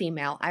Leadership is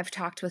Female, I've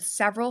talked with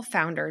several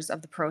founders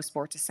of the Pro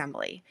Sports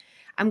Assembly.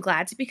 I'm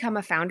glad to become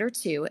a founder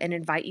too and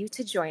invite you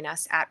to join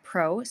us at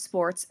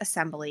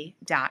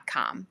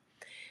prosportsassembly.com.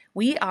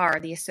 We are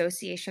the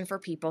association for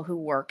people who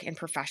work in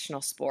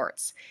professional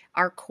sports.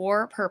 Our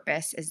core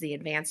purpose is the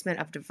advancement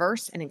of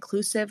diverse and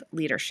inclusive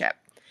leadership.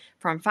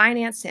 From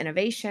finance to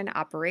innovation,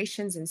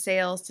 operations and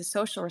sales to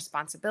social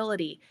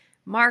responsibility,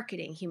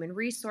 marketing, human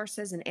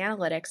resources, and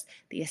analytics,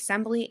 the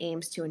Assembly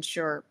aims to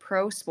ensure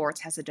pro sports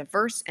has a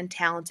diverse and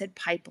talented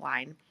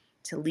pipeline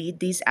to lead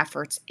these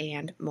efforts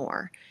and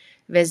more.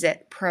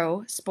 Visit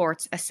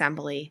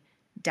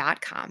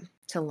prosportsassembly.com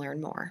to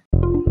learn more.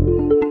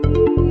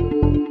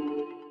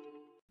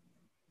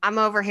 I'm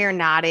over here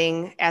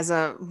nodding as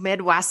a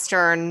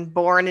Midwestern,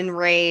 born and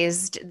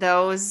raised.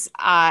 Those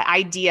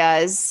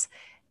ideas,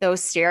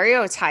 those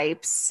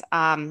stereotypes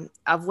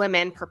of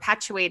women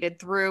perpetuated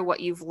through what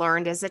you've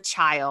learned as a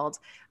child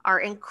are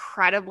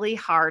incredibly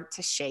hard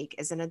to shake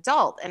as an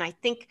adult. And I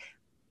think,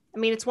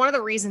 it's one of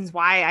the reasons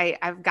why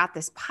I've got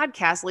this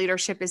podcast,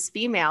 Leadership is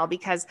Female,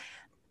 because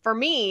for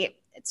me,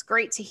 it's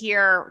great to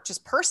hear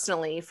just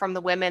personally from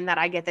the women that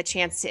I get the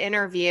chance to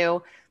interview,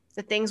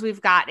 the things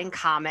we've got in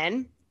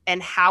common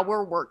and how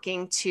we're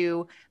working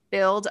to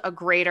build a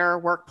greater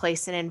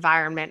workplace and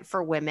environment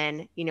for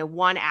women,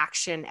 one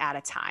action at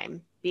a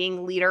time,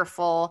 being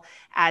leaderful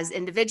as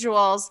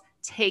individuals,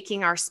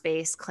 taking our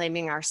space,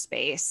 claiming our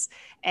space.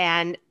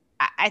 And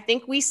I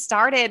think we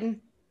started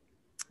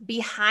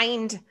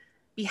behind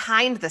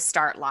the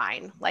start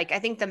line. Like, I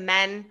think the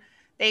men,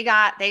 they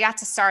got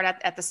to start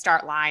at the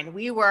start line.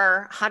 We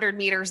were 100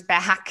 meters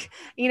back,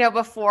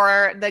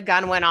 before the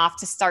gun went off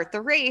to start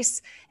the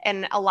race.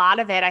 And a lot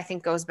of it, I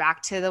think, goes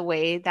back to the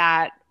way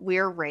that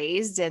we're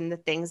raised and the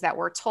things that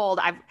we're told.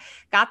 I've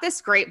got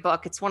this great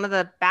book. It's one of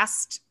the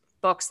best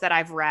books that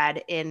I've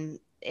read in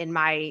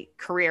my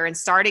career and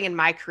starting in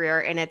my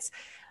career. And it's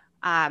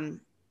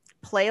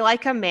Play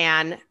Like a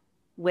Man,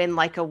 Win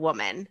Like a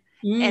Woman.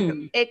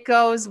 And it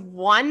goes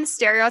one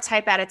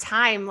stereotype at a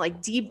time,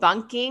 like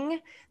debunking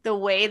the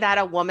way that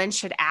a woman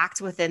should act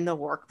within the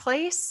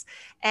workplace.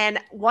 And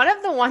one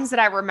of the ones that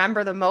I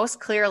remember the most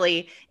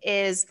clearly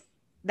is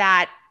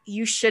that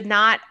you should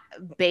not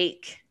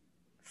bake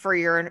for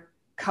your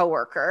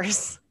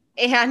coworkers.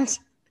 And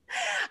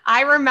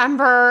I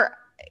remember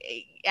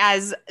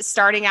as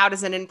starting out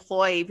as an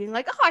employee being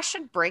like, I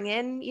should bring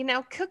in,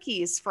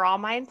 cookies for all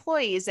my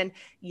employees. And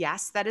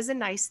yes, that is a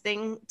nice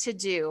thing to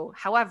do.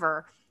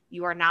 However,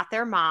 you are not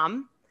their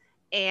mom,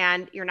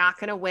 and you're not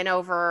going to win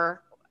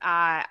over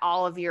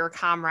all of your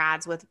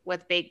comrades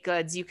with baked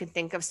goods. You can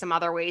think of some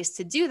other ways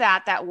to do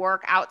that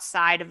work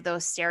outside of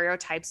those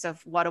stereotypes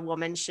of what a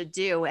woman should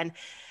do. And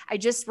I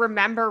just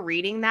remember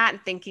reading that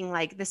and thinking,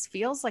 like, this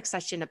feels like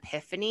such an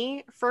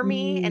epiphany for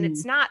me. And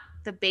it's not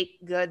the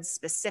baked goods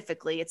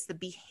specifically, it's the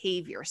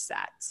behavior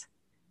set.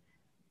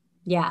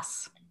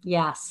 Yes.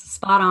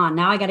 Spot on.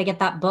 Now I got to get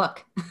that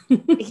book.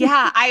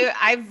 Yeah.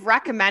 I've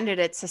recommended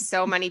it to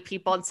so many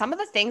people, and some of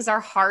the things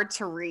are hard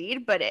to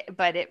read, but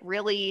it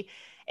really,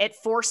 it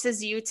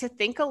forces you to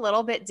think a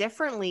little bit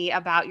differently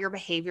about your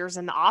behaviors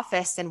in the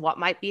office and what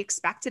might be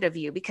expected of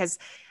you. Because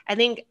I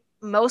think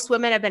most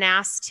women have been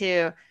asked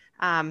to,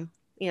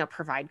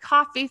 provide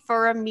coffee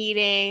for a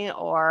meeting,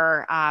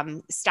 or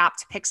stop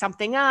to pick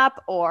something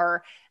up,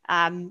 or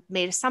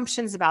made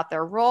assumptions about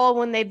their role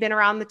when they've been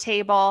around the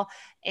table,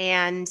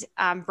 and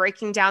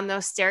breaking down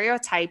those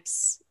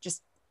stereotypes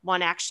just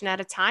one action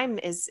at a time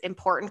is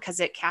important because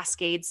it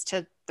cascades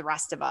to the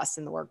rest of us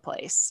in the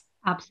workplace.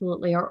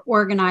 Absolutely. Or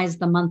organize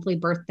the monthly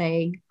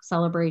birthday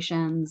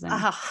celebrations.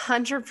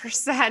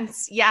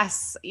 100%.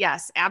 Yes,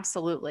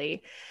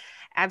 absolutely.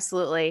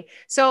 Absolutely.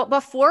 So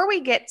before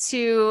we get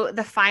to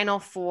the final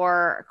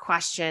four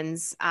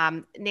questions,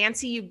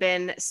 Nancy, you've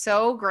been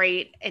so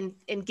great in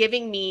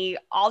giving me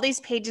all these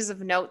pages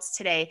of notes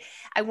today.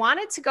 I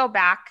wanted to go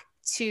back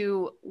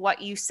to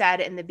what you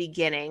said in the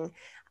beginning.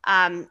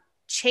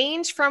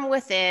 Change from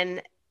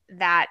within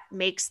that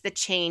makes the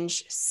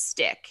change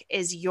stick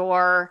is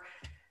your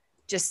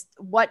just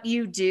what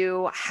you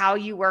do, how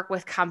you work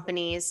with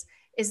companies.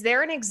 Is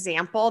there an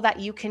example that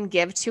you can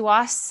give to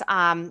us?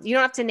 You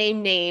don't have to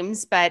name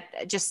names, but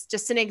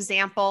just an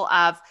example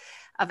of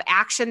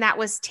action that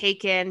was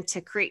taken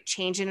to create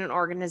change in an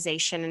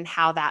organization and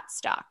how that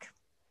stuck.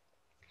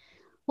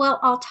 Well,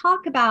 I'll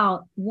talk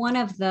about one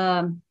of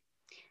the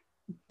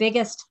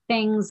biggest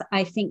things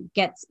I think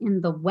gets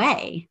in the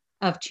way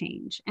of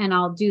change, and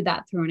I'll do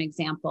that through an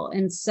example.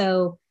 And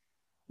so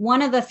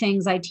one of the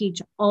things I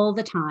teach all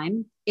the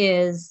time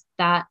is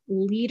that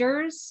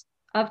leaders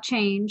of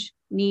change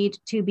need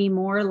to be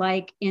more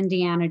like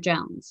Indiana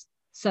Jones.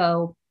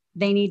 So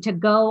they need to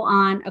go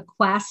on a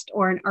quest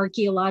or an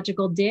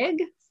archaeological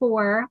dig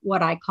for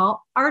what I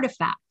call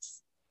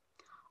artifacts.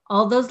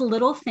 All those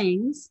little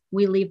things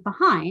we leave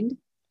behind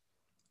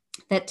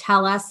that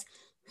tell us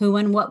who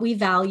and what we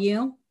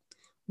value,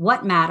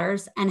 what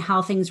matters, and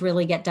how things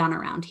really get done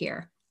around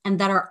here, and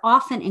that are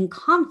often in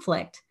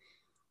conflict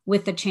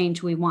with the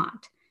change we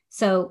want.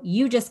 So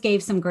you just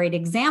gave some great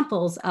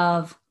examples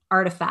of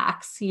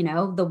artifacts,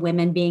 the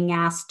women being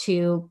asked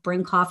to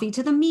bring coffee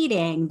to the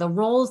meeting, the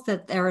roles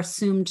that they're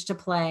assumed to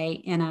play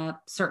in a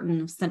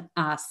certain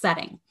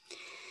setting.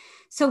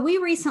 So we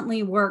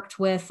recently worked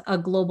with a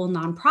global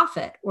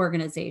nonprofit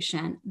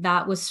organization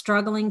that was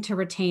struggling to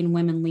retain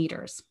women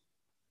leaders.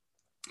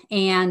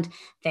 And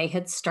they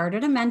had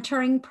started a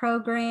mentoring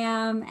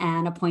program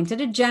and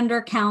appointed a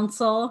gender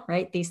council,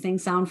 right? These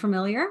things sound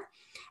familiar.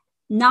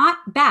 Not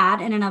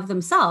bad in and of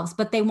themselves,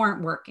 but they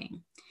weren't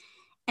working.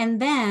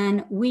 And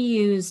then we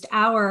used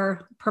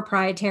our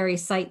proprietary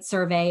site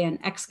survey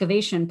and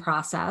excavation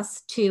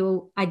process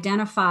to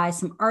identify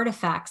some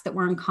artifacts that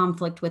were in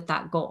conflict with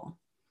that goal.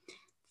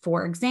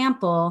 For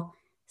example,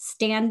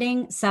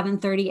 standing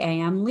 7:30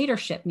 a.m.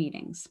 leadership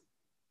meetings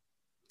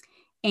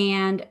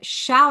and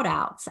shout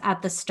outs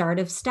at the start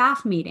of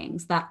staff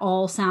meetings that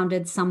all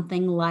sounded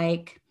something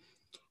like,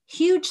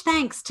 "Huge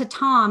thanks to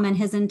Tom and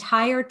his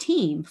entire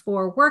team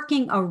for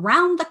working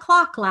around the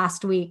clock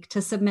last week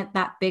to submit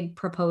that big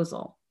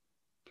proposal."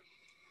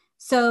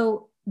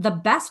 So the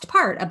best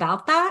part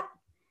about that,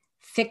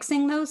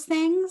 fixing those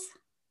things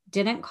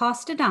didn't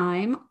cost a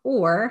dime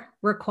or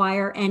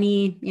require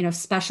any,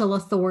 special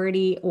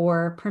authority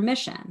or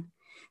permission.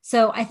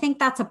 So I think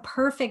that's a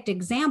perfect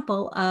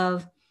example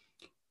of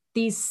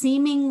these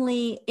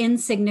seemingly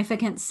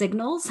insignificant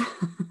signals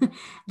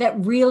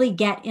that really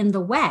get in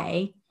the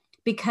way,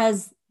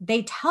 because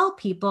they tell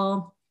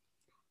people,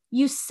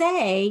 you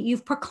say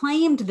you've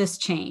proclaimed this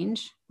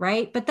change,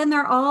 right? But then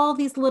there are all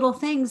these little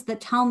things that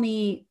tell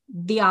me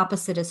the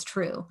opposite is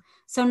true.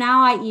 So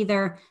now I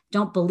either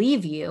don't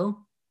believe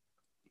you,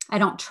 I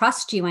don't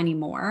trust you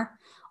anymore,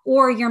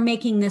 or you're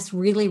making this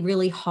really,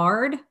 really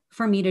hard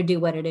for me to do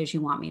what it is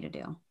you want me to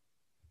do.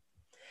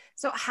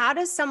 So how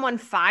does someone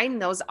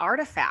find those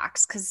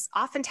artifacts? Because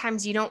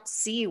oftentimes you don't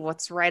see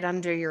what's right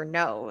under your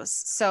nose.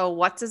 So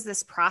what does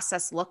this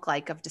process look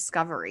like of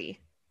discovery?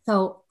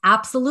 So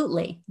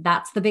absolutely,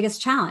 that's the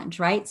biggest challenge,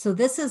 right? So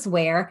this is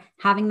where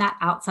having that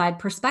outside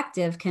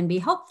perspective can be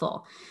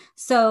helpful.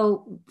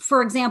 So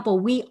for example,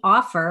 we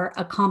offer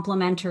a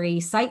complimentary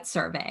site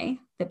survey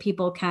that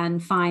people can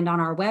find on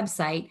our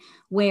website,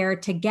 where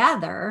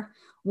together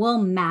we'll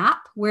map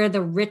where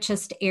the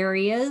richest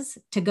areas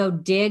to go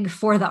dig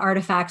for the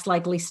artifacts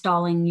likely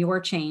stalling your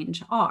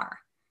change are.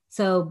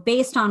 So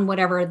based on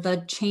whatever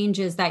the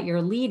changes that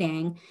you're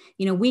leading,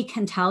 we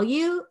can tell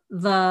you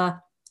the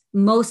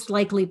most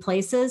likely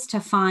places to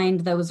find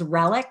those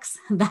relics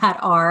that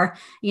are,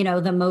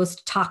 the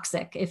most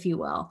toxic, if you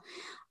will.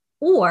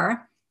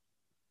 Or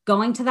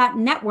going to that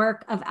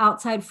network of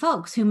outside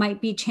folks who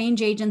might be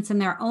change agents in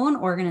their own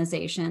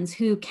organizations,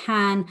 who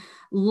can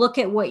look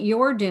at what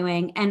you're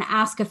doing and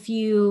ask a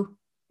few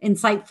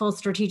insightful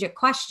strategic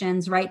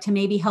questions, right, to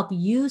maybe help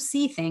you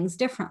see things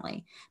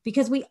differently.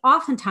 Because we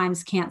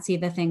oftentimes can't see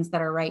the things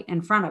that are right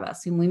in front of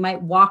us. And we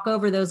might walk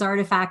over those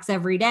artifacts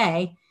every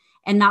day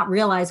and not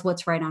realize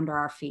what's right under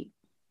our feet.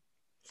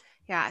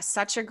 Yeah,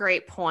 such a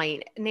great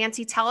point.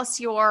 Nancy, tell us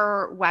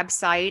your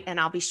website and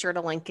I'll be sure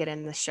to link it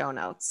in the show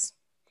notes.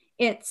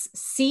 It's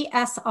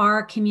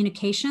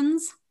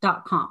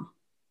csrcommunications.com.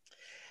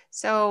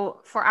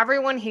 So for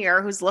everyone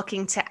here who's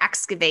looking to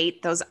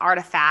excavate those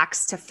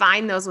artifacts, to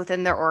find those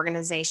within their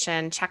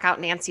organization, check out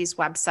Nancy's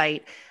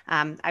website.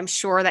 I'm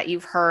sure that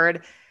you've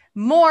heard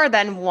more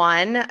than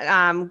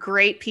one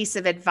great piece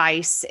of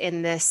advice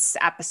in this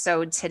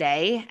episode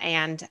today.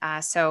 And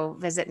so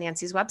visit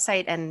Nancy's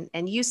website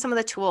and use some of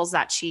the tools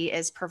that she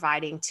is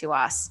providing to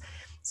us.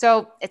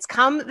 So it's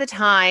come the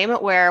time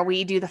where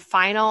we do the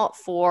final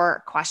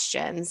 4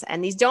 questions,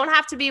 and these don't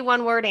have to be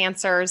one-word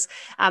answers,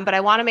 but I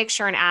want to make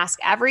sure and ask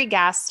every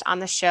guest on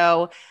the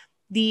show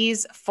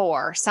these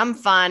four, some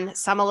fun,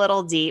 some a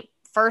little deep.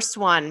 First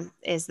one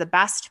is the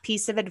best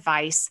piece of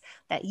advice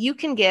that you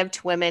can give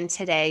to women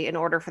today in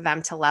order for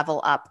them to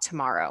level up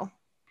tomorrow.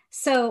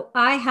 So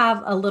I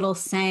have a little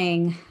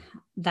saying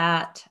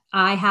that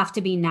I have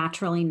to be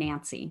naturally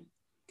Nancy.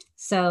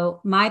 So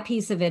my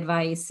piece of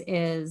advice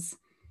is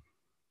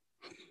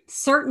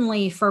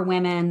certainly for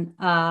women,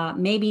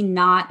 maybe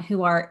not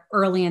who are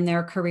early in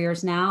their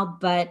careers now,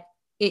 but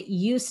it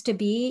used to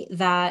be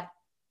that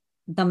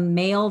the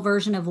male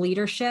version of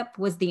leadership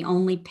was the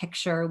only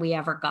picture we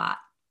ever got,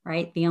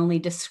 right? The only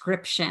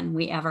description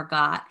we ever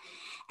got.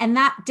 And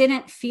that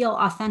didn't feel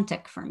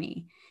authentic for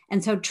me.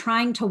 And so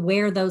trying to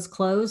wear those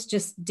clothes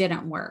just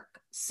didn't work.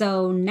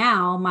 So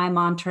now my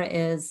mantra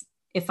is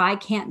if I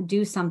can't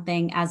do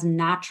something as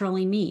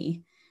naturally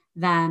me,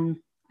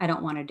 then I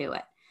don't want to do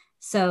it.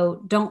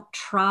 So don't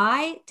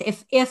try to,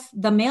 if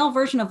the male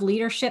version of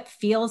leadership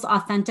feels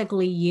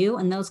authentically you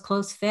and those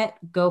clothes fit,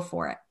 go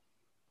for it.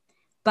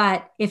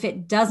 But if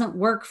it doesn't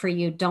work for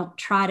you, don't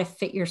try to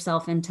fit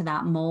yourself into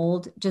that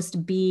mold.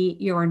 Just be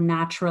your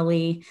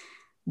naturally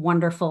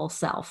wonderful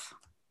self.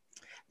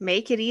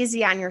 Make it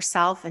easy on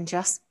yourself and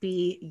just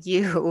be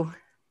you.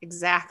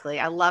 Exactly.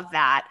 I love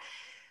that.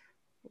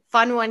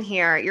 Fun one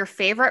here. Your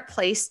favorite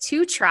place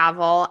to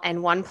travel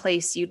and one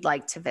place you'd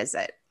like to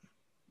visit.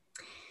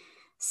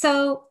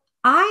 So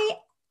I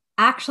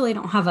actually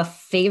don't have a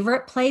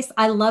favorite place.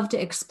 I love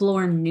to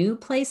explore new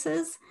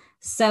places.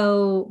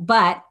 So,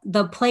 but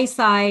the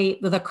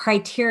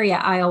criteria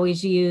I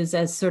always use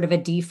as sort of a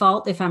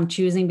default if I'm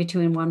choosing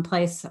between one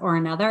place or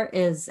another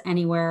is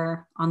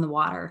anywhere on the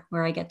water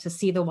where I get to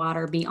see the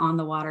water, be on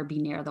the water, be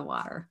near the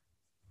water.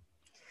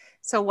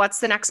 So, what's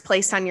the next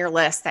place on your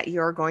list that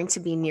you're going to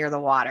be near the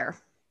water?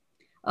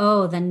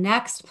 Oh, the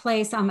next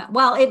place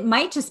well, it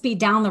might just be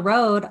down the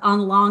road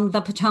along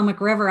the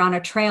Potomac River on a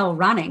trail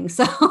running.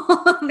 So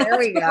There that's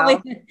we probably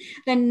go.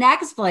 the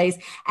next place.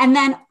 And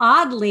then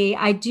oddly,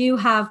 I do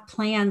have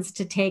plans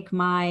to take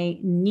my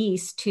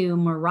niece to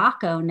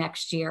Morocco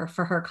next year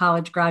for her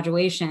college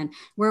graduation,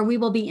 where we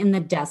will be in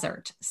the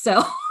desert.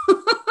 So,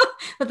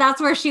 but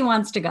that's where she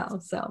wants to go.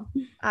 So,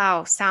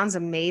 Oh, sounds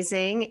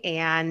amazing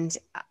and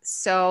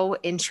so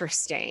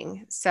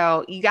interesting.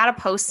 So, you got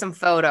to post some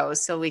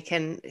photos so we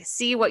can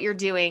see what you're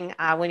doing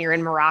when you're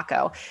in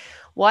Morocco.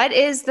 What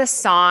is the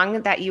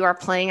song that you are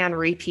playing on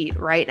repeat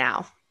right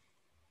now?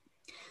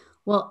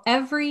 well,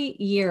 every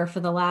year for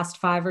the last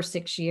 5 or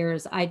 6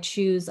 years, I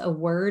choose a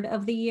word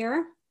of the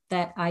year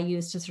that I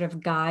use to sort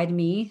of guide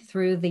me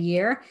through the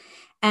year.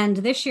 And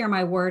this year,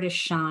 my word is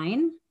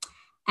shine.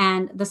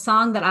 And the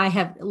song that I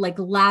have, like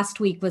last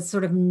week, was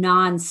sort of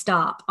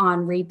nonstop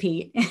on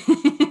repeat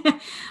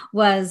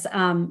was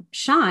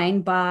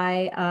Shine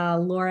by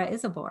Laura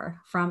Isabor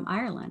from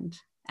Ireland.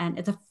 And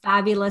it's a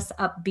fabulous,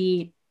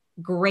 upbeat,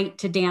 great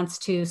to dance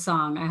to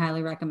song. I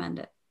highly recommend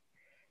it.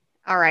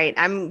 All right,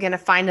 I'm going to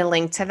find a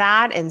link to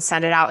that and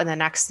send it out in the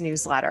next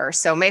newsletter.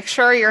 So, make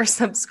sure you're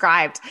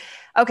subscribed.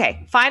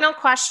 Okay, final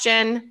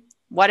question.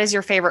 What is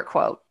your favorite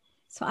quote?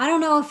 So I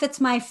don't know if it's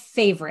my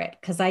favorite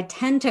because I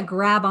tend to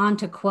grab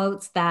onto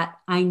quotes that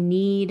I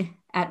need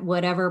at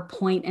whatever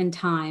point in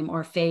time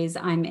or phase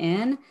I'm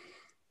in.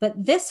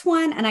 But this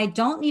one, and I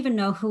don't even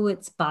know who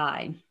it's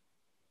by.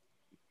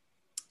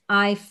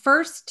 I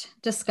first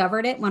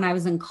discovered it when I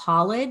was in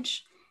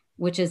college,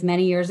 which is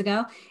many years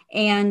ago.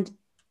 And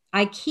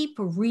I keep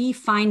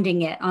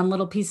refinding it on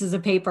little pieces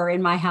of paper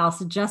in my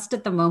house just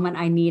at the moment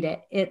I need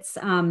it. It's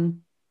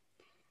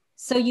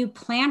so you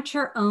plant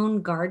your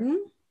own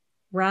garden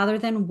rather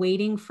than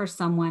waiting for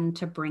someone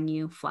to bring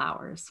you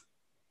flowers.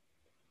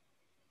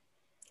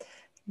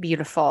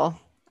 Beautiful.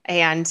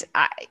 And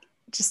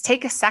just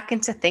take a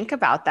second to think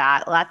about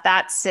that. Let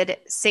that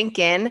sink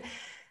in.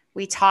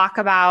 We talk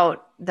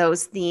about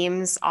those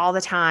themes all the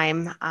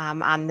time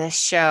on this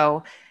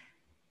show.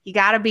 You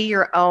got to be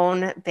your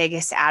own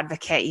biggest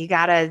advocate. You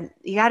got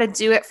to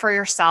do it for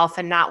yourself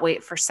and not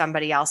wait for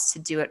somebody else to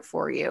do it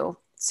for you.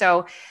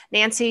 So,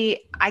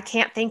 Nancy, I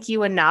can't thank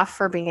you enough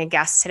for being a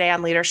guest today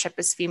on Leadership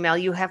is Female.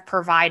 You have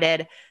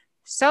provided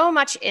so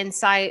much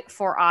insight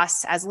for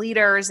us as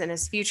leaders and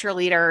as future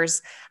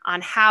leaders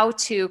on how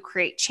to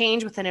create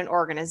change within an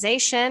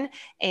organization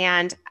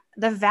and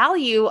the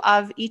value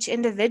of each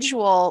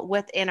individual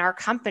within our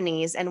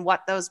companies and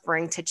what those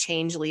bring to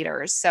change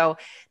leaders. So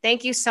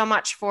thank you so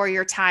much for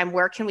your time.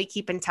 Where can we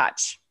keep in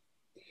touch?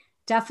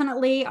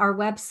 Definitely our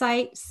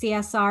website,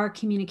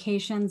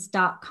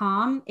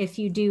 csrcommunications.com. If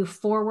you do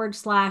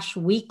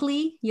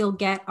 /weekly, you'll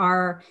get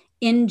our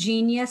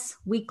ingenious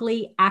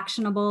weekly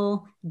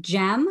actionable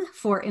gem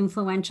for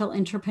influential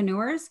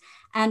entrepreneurs.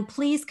 And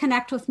please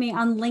connect with me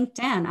on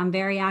LinkedIn. I'm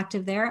very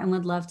active there and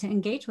would love to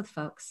engage with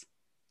folks.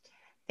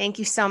 Thank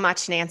you so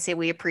much, Nancy.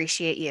 We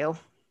appreciate you.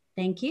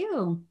 Thank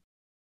you.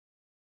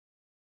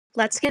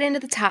 Let's get into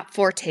the top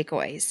 4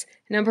 takeaways.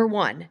 Number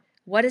 1,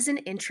 what is an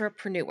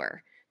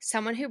intrapreneur?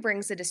 Someone who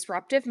brings a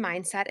disruptive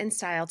mindset and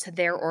style to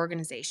their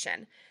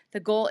organization. The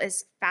goal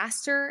is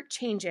faster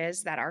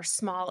changes that are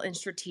small and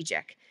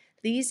strategic.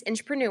 These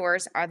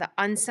entrepreneurs are the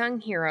unsung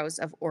heroes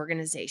of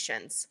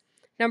organizations.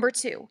 Number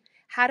 2,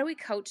 how do we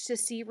coach to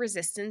see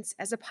resistance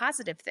as a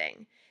positive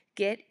thing?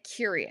 Get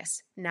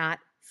curious, not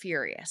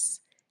furious.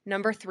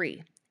 Number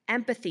 3,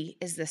 empathy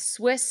is the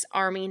Swiss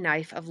Army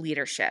knife of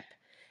leadership.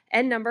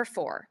 And number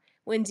 4,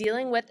 when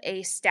dealing with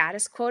a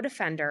status quo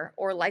defender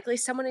or likely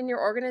someone in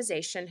your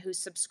organization who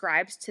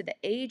subscribes to the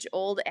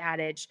age-old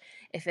adage,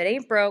 if it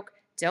ain't broke,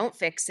 don't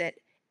fix it,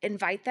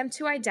 invite them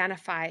to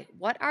identify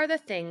what are the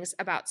things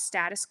about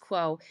status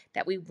quo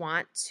that we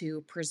want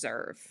to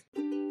preserve.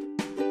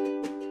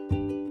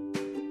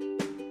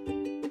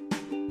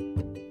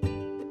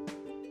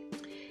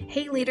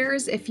 Hey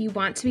leaders, if you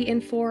want to be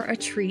in for a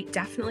treat,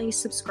 definitely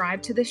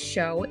subscribe to this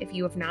show if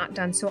you have not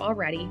done so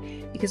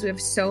already, because we have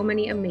so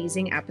many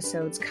amazing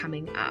episodes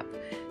coming up.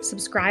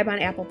 Subscribe on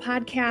Apple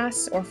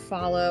Podcasts or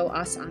follow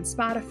us on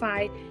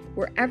Spotify,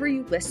 wherever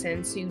you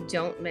listen, so you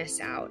don't miss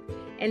out.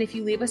 And if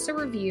you leave us a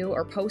review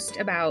or post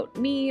about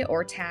me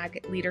or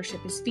tag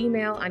Leadership is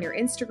Female on your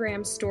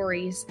Instagram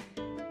stories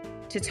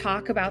to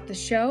talk about the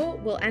show,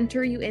 we'll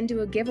enter you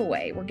into a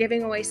giveaway. We're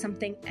giving away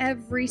something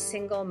every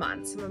single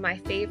month. Some of my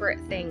favorite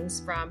things,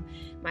 from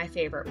my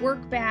favorite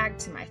work bag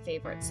to my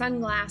favorite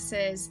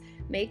sunglasses.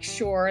 Make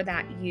sure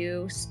that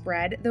you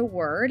spread the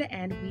word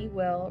and we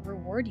will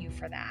reward you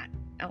for that.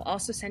 I'll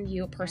also send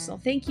you a personal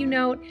thank you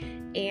note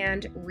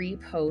and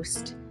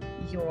repost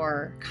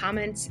your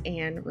comments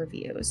and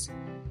reviews.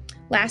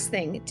 Last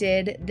thing,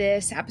 did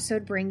this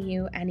episode bring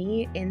you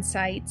any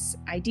insights,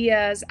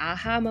 ideas,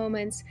 aha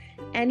moments,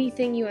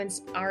 anything you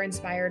are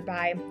inspired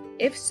by?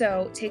 If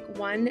so, take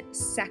 1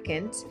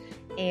 second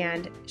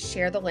and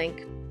share the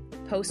link,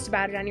 post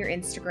about it on your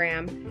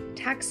Instagram,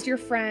 text your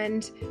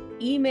friend,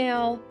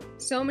 email.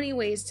 So many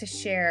ways to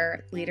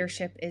share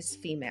Leadership is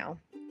Female.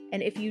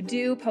 And if you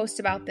do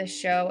post about this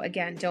show,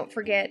 again, don't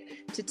forget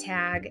to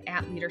tag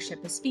at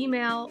Leadership is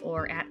Female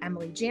or at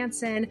Emily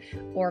Jansen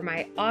or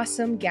my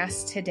awesome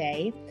guest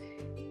today,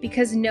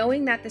 because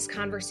knowing that this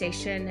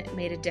conversation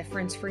made a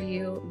difference for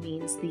you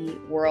means the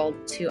world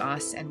to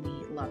us, and we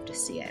love to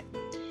see it.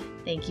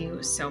 Thank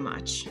you so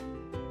much.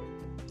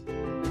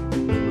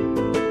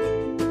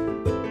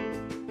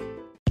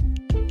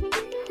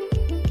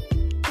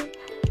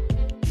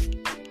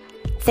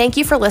 Thank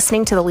you for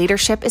listening to the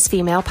Leadership is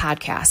Female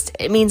podcast.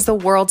 It means the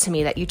world to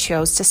me that you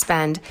chose to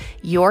spend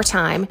your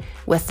time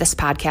with this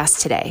podcast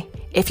today.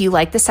 If you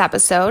like this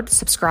episode,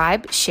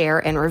 subscribe, share,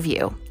 and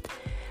review.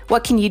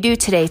 What can you do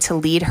today to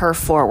lead her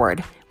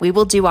forward? We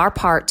will do our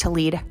part to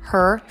lead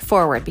her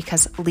forward,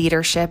 because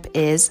leadership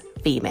is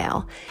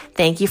female.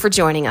 Thank you for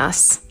joining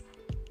us.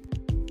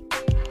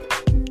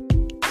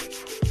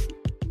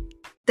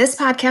 This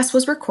podcast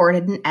was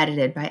recorded and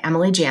edited by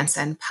Emily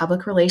Jansen,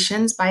 public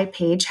relations by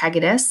Paige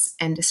Hegedus,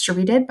 and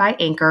distributed by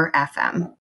Anchor FM.